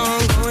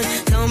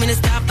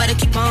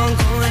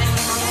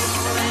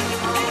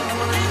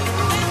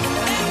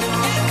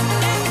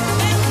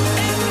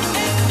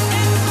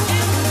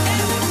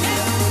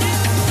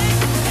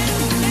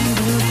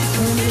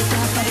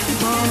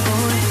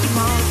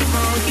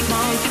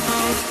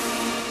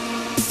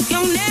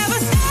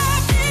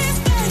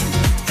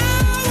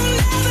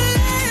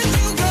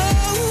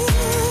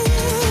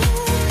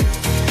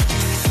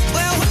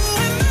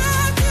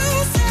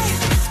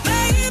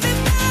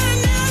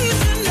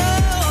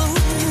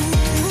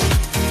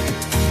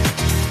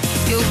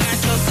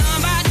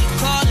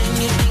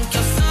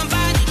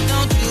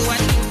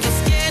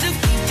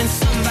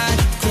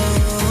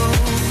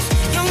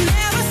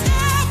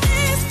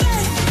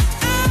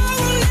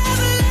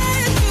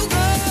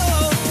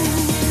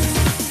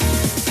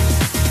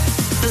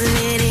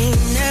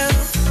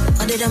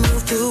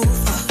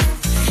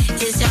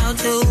all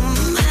too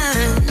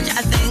much.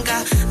 I think I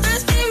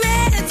must be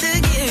meant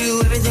to give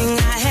you everything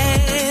I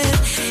had,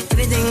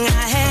 everything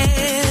I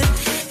had,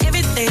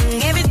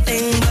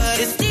 everything, but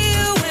it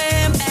still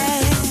went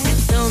back.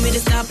 Told me to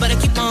stop, but I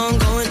keep on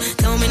going.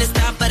 Told me to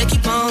stop, but I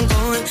keep on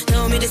going.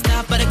 Told me to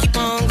stop, but I keep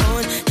on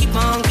going. Keep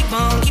on, keep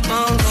on, keep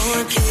on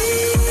going.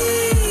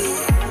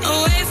 Keep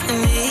away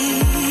from me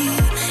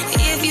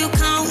if you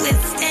can't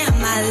withstand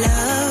my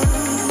love.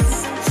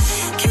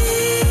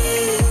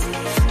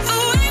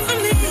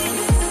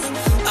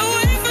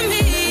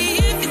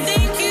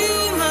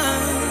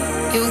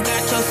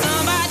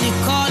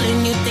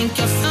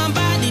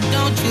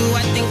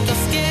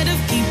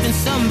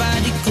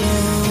 Somebody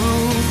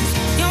close.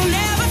 You'll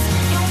never.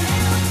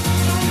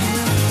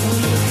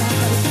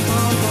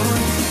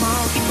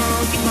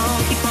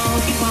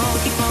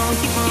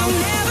 You'll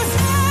never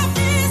stop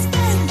this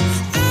thing.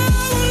 I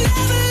will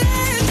never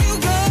let you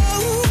go.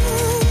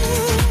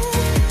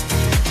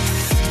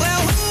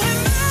 Well, who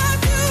am I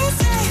to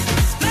say?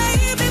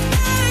 Maybe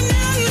by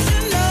now you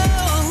should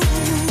know.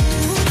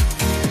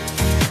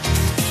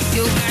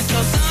 You got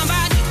your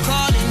somebody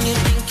calling. You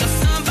think you're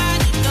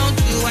somebody, don't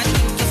you? I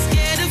think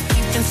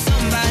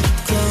somebody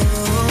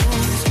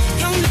close.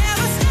 You'll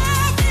never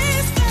stop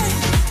this thing.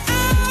 I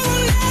will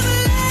never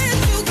let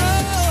you go.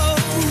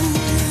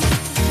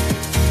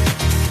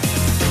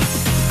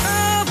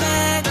 Oh,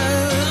 bad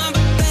girl, I'll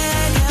give you.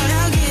 Oh, bad girl, I'll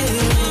give you.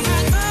 Oh,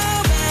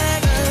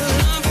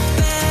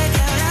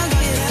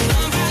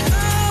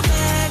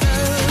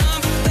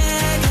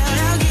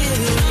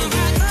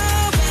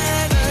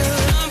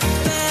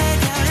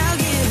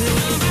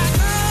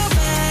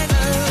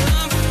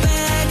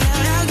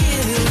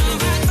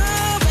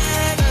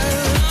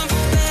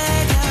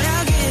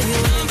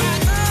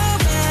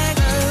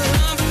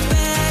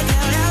 bad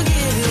girl, I'll give you.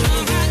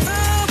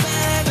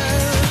 Oh,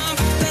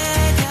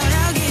 bad girl,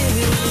 I'll give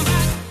you.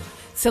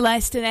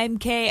 Celeste and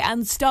MK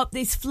and Stop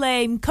This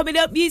Flame. Coming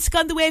up, music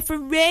on the way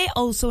from Ray,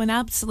 also an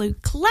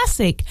absolute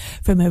classic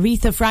from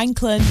Aretha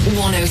Franklin.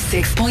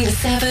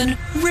 106.7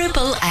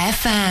 Ribble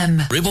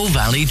FM. Ribble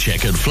Valley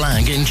Checkered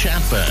Flag in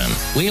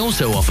Chatburn. We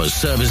also offer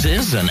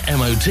services and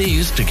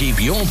MOTs to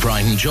keep your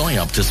pride and joy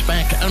up to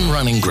spec and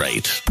running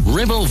great.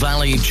 Ribble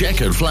Valley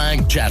Checkered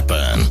Flag,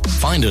 Chatburn.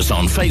 Find us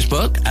on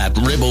Facebook at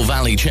Ribble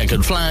Valley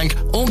Checkered Flag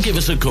or give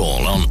us a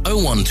call on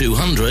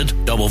 01200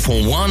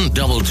 441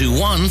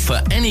 221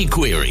 for any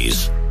queries. You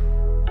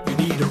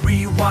need a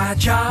rewire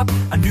job,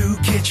 a new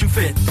kitchen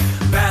fit,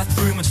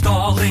 bathroom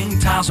installing,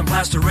 tiles and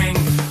plastering,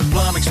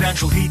 plumbing,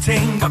 central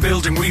heating, a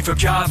building refurb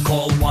job.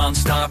 Call One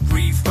Stop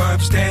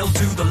Refurbs, Dale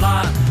to the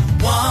lot.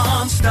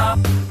 One Stop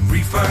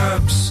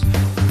Refurbs.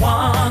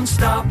 One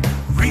Stop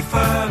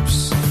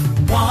Refurbs.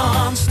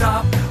 One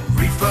Stop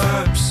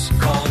Refurbs.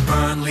 Call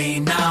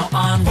Burnley now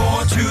on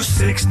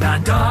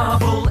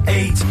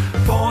 426-988.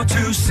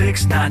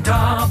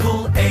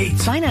 426-988.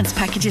 Finance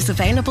packages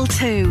available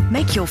too.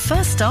 Make your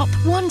first stop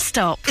One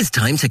Stop. It's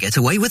time to get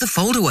away with a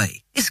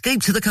foldaway.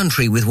 Escape to the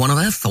country with one of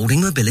our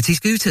folding mobility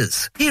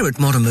scooters. Here at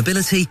Modern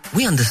Mobility,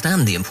 we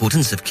understand the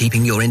importance of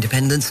keeping your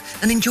independence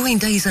and enjoying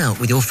days out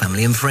with your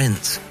family and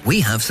friends.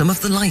 We have some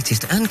of the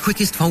lightest and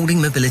quickest folding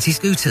mobility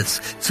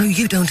scooters, so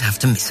you don't have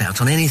to miss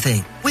out on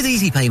anything. With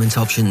easy payment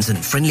options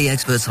and friendly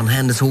experts on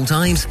hand at all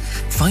times,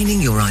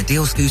 finding your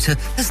ideal scooter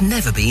has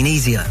never been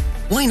easier.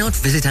 Why not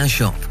visit our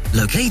shop,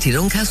 located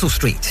on Castle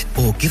Street,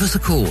 or give us a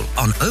call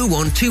on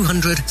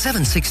 01200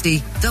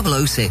 760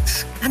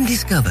 006 and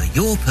discover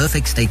your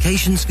perfect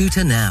staycation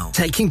scooter now.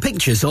 Taking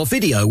pictures or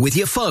video with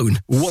your phone?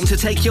 Want to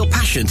take your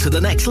passion to the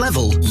next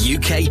level?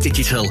 UK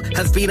Digital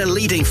have been a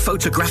leading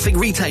photographic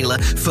retailer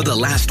for the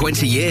last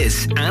 20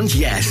 years. And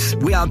yes,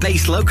 we are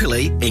based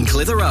locally in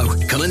Clitheroe.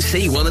 Come and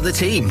see one of the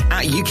team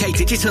at UK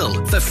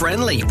Digital for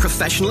friendly,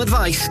 professional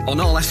advice on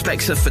all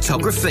aspects of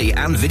photography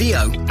and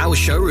video. Our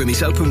showroom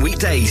is open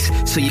weekdays,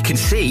 so you can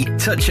see,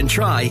 touch and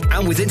try,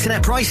 and with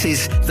internet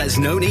prices, there's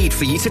no need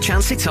for you to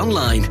chance it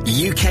online.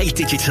 UK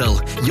Digital,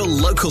 your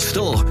local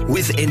store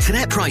with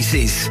internet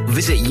prices.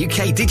 Visit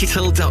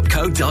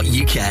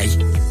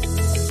ukdigital.co.uk.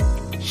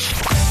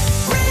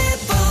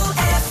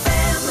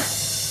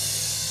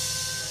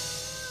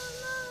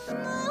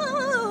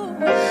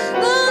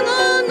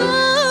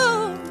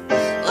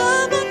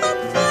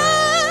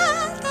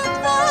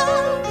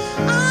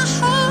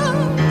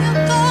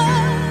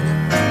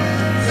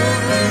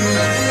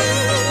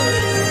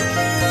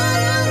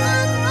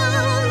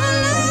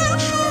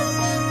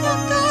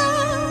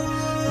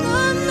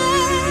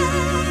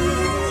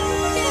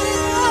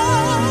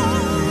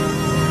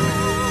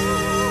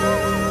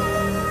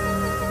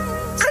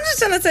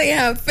 Trying to tell you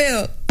how I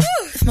feel.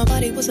 If my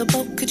body was a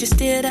boat, could you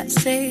steer that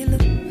sailor?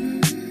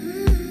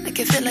 Make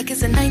it feel like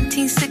it's a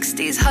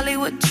 1960s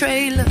Hollywood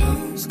trailer.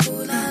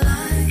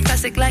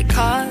 Classic like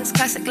cars,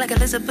 classic like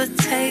Elizabeth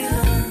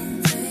Taylor.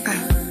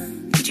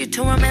 Need you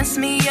to romance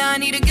me, I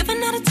need a give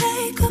and not a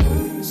take.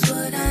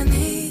 What I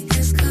need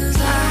is 'cause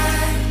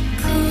I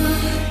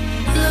could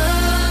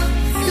love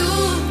you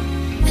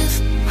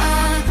if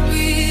I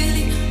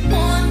really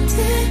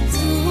wanted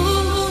to.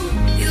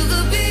 You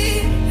could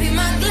be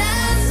my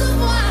glass of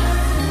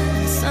wine.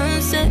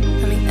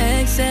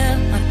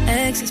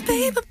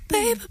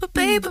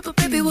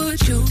 baby,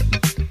 would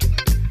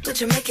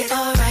you make it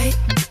alright?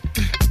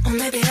 Or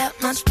maybe that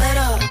much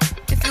better.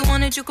 If you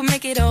wanted, you could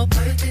make it all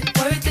worth it,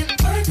 worth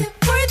it, worth it,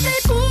 worth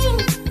it. Ooh,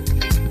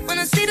 when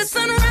I see the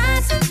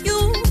sunrise with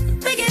you,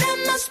 make it that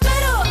much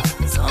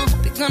better. So I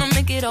hope you're gonna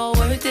make it all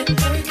worth it,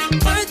 worth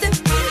it, worth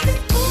it, worth it.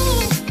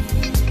 Ooh,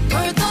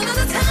 worth all of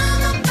the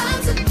time I'm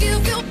about to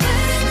give you,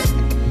 baby.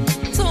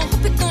 So I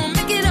hope you're gonna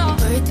make it all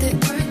worth it,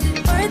 worth it,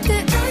 worth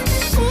it, worth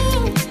it.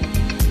 Ooh,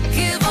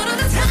 give all of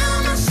the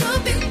time I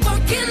should be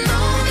working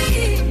on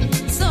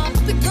it. So I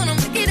hope you're gonna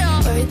make it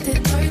all worth it,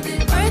 worth it,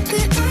 worth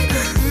it.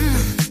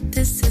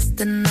 This is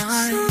the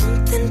night.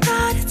 Something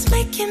about it's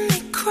making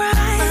me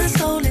cry. My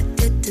soul it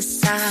did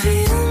decide.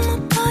 Feel my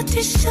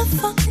body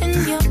shiver in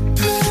your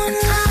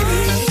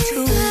moonlight. To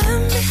let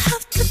me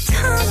have the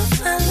time of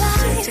my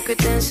life. Check your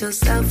credentials,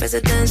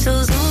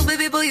 self-residentials. Ooh,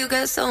 baby boy, you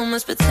got so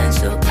much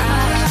potential. I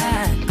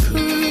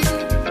could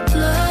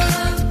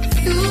love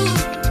you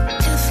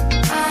if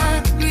I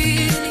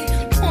really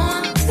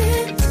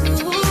wanted to.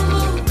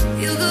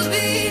 You could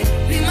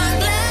be my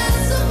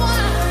glass of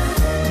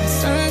wine.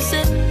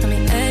 Sunset,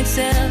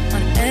 exhale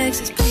on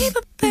exes.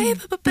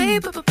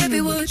 Baby,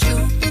 would you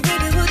make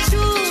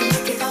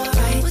it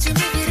alright? Would you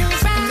make it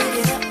alright? Make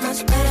it that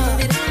much better.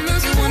 Maybe that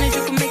much you wanted,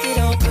 you can make it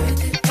all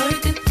worth it,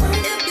 worth it,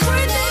 worth it,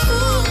 worth it.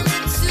 Ooh,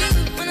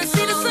 when I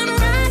see the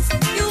sunrise,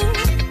 you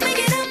make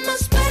it that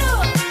much better.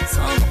 So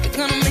I hope you're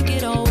gonna make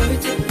it all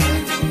worth it,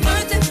 worth it,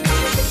 worth it,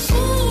 worth it.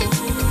 Ooh,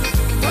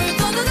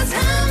 worth all of the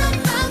time I'm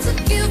about to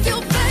give you,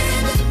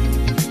 baby.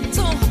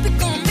 So I hope you're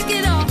gonna make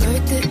it all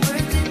worth it,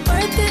 worth it,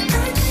 worth it,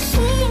 worth it.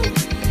 Ooh,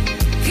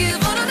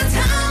 give all of the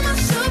time I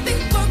should be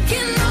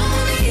working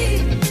on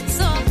it.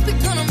 So I hope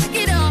you're gonna make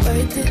it all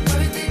worth it,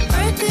 worth it,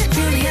 worth it.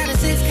 Really had a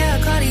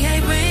 6-carat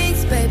Cartier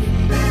rings, baby.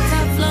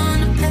 Top floor in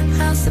the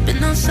penthouse,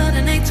 sipping on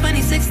Chardonnay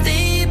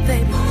 2016,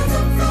 baby.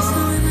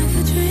 Someone like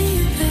a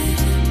dream, baby.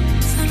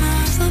 Somehow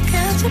I'm so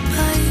captured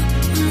by you.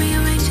 I'm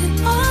rearranging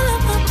all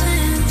of my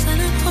plans and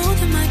I'm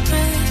holding my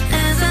breath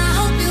as I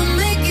hope you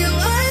make it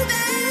worth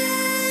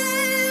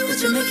it. Would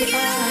you make it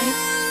alright?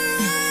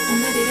 Or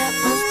maybe that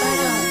much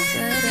better.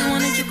 If you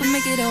wanted, you could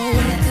make it all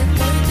worth it,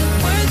 worth it,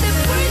 worth it,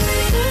 worth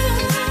it.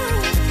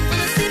 When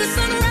I see the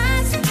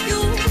sunrise, you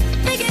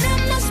make it that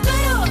much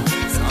better.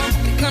 So I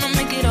hope you're gonna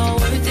make it all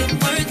worth it,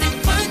 worth it,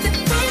 worth it,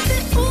 worth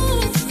it. Ooh,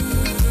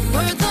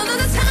 worth all of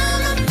the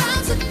time I'm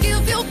about to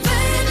give you,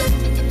 baby.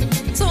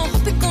 So I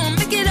hope you're gonna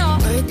make it all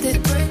worth it,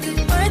 worth it,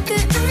 worth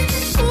it, worth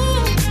it.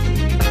 Ooh,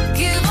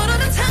 give all of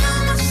the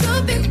time I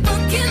should be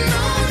working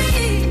on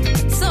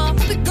it. So I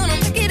hope you're gonna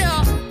make it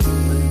all.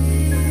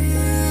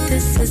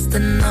 This is the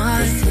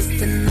night. This is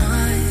the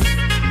night.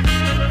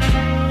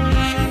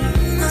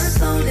 My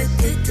soul it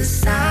did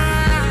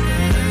decide,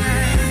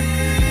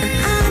 and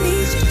I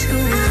need you to.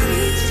 I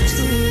need you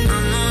to.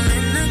 I'm all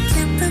in, I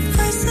can't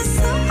reverse it,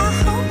 so I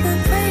hope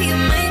and pray you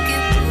make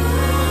it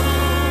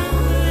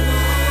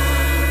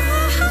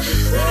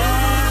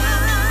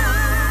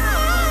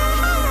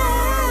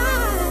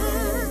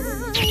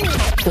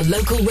through. For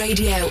local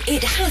radio,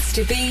 it has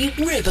to be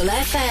Ribble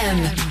FM.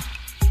 Yeah.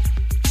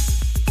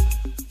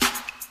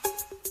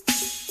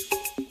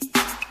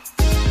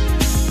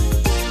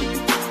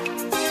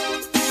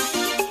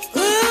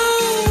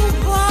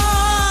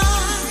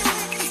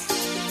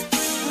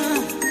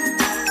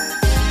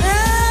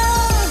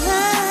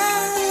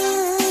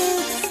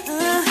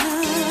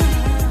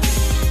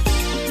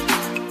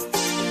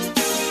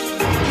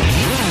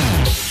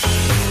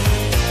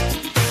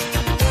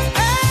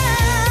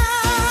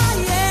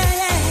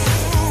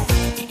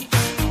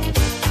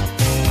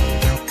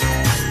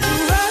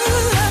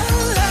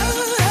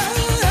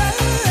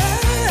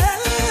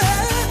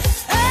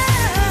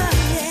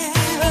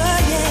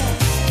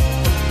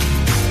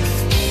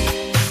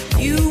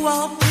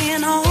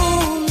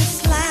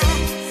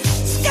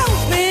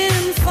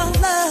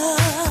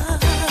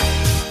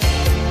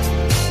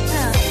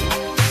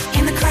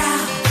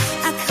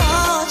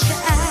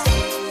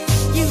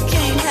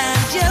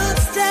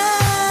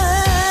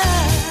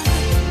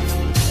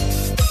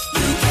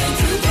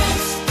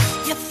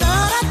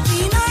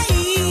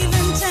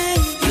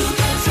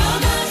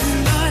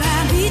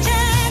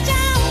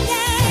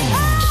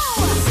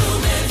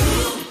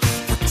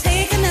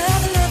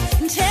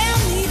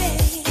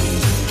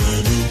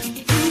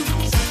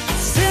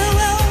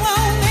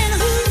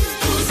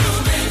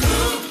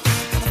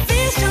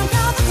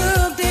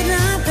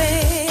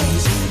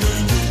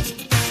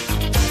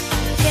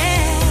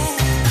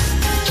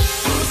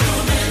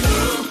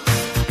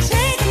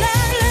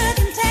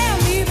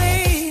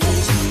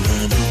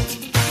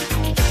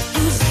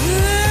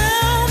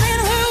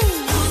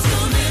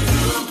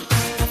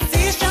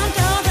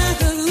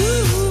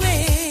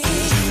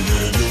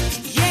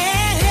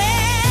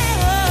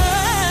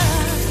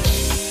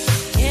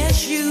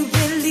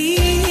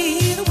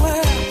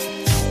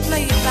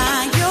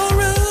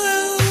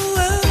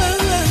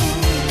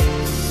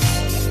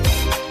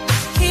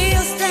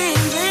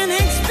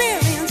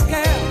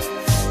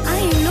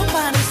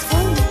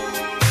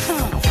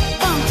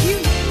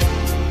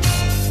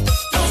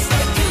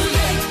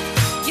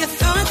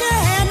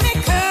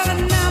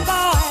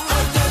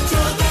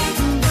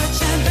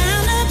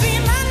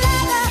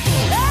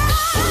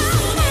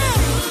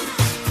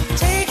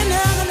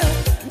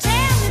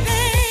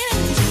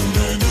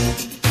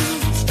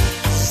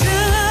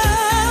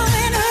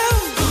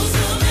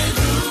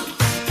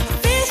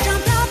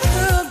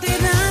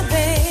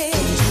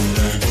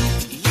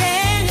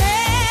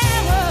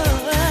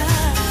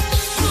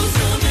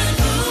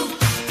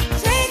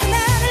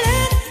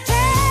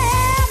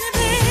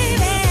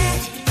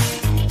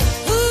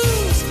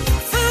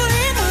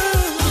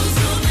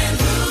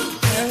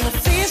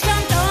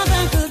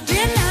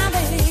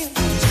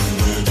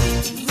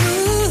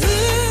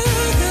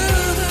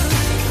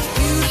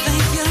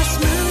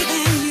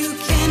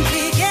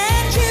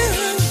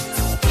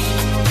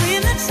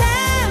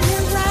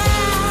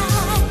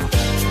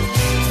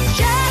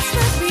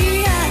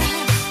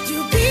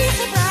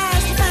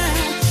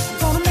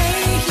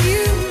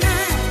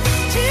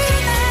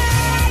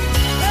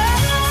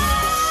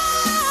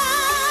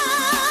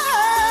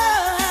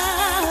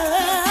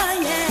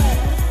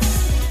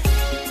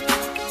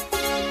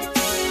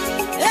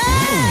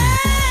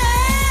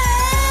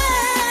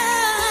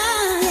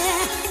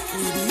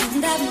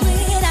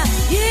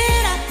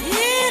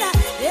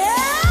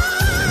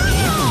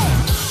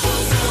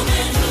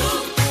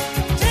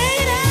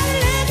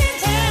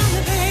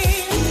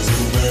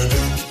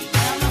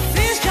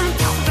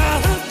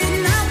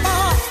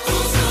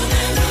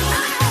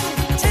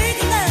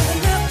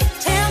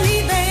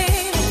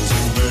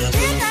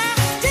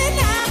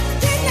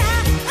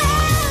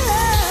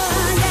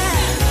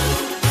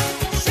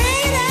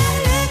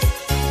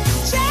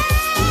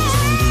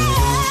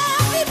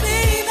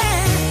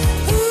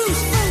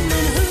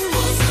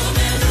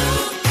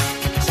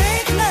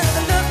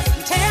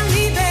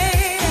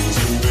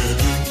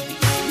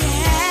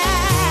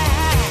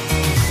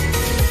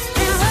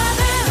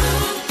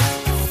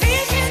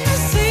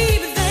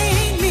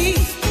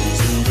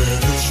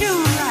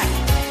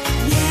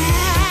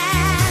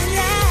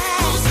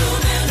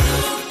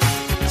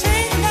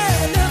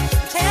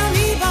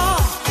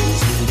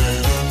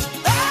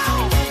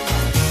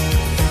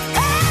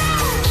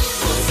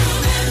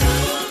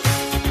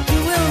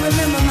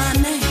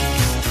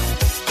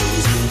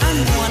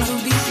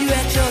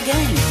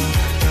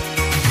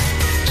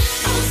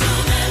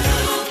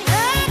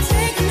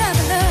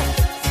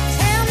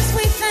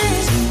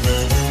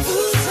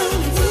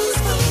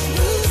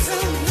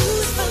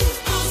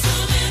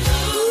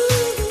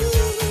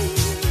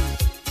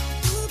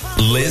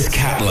 Liz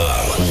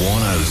Catlow,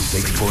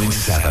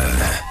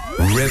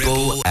 106.7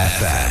 Ribble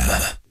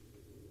FM.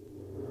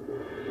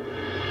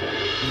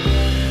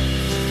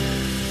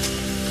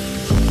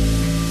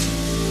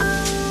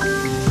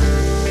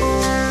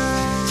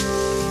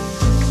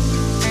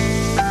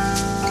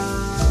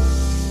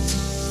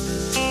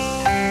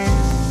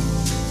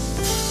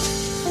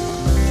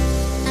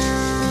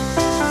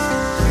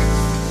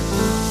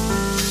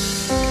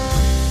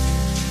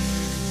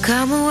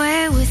 Come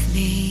away with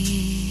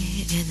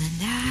me in the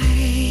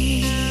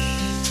night.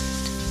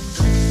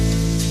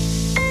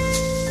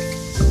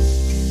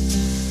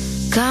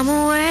 Come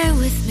away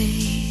with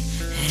me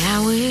and I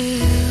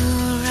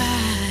will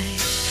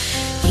write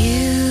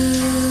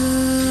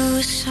you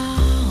a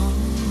song.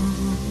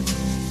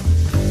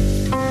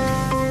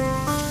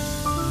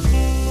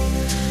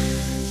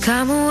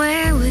 Come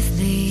away with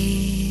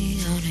me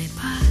on a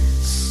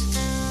bus.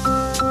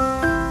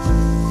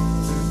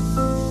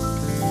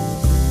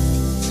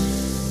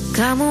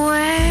 Come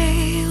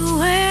away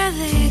where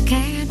they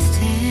can't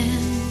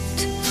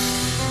tempt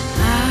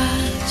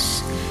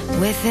us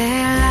with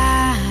their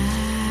lies.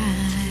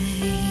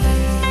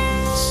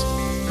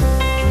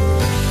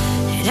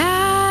 And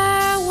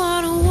I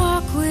want to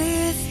walk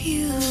with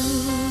you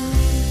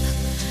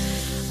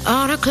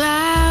on a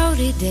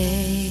cloudy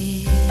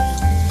day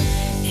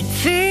in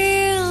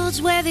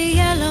fields where the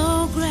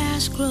yellow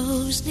grass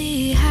grows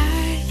knee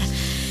high.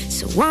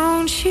 So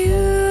won't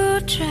you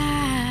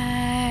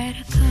try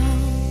to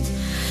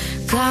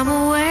come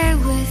away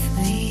with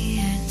me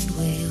and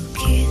we'll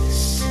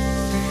kiss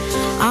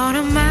on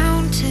a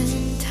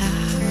mountain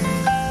top.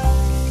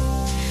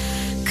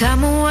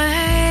 Come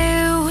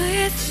away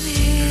with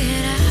me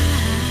and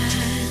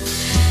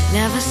I'll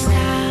never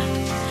stop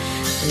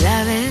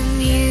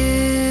loving you.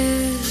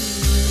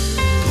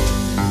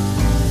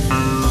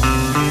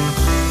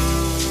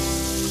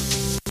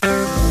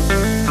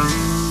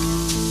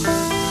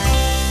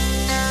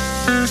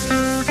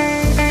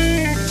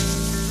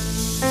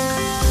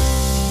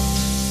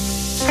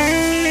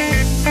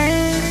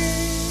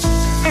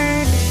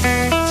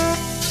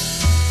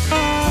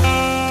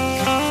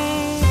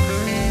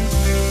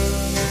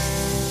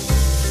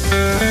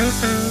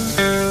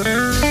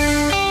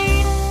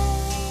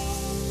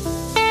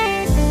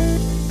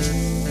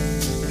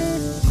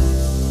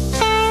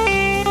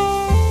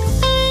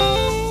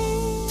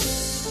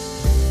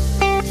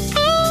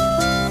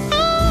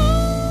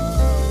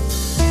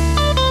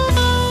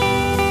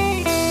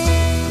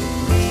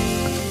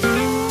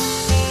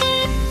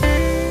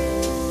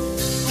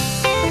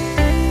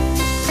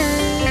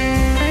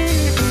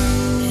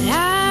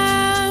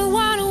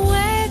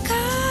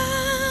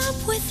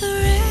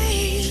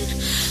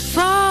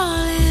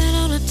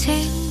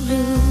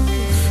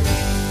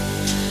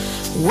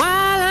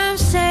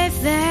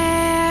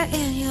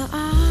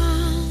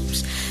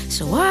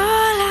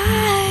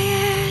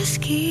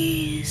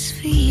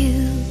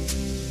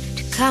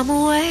 Come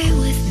away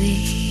with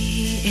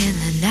me in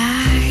the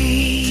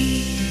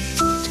night.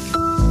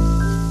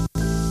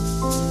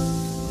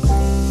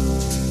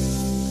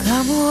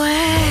 Come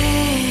away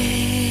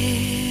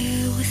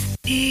with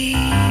me.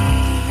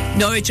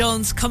 Norah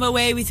Jones, Come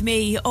Away With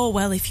Me. Oh,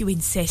 well, if you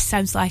insist.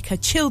 Sounds like a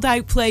chilled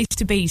out place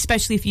to be,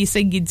 especially if you're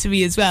singing to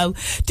me as well.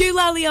 Do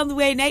Lally on the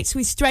way next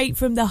with Straight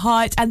From The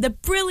Heart, and the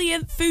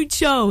brilliant food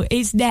show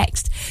is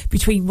next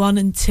between 1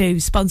 and 2,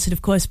 sponsored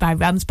of course by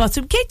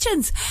Ramsbottom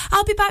Kitchens.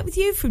 I'll be back with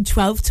you from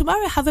 12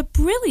 tomorrow. Have a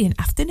brilliant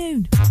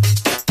afternoon.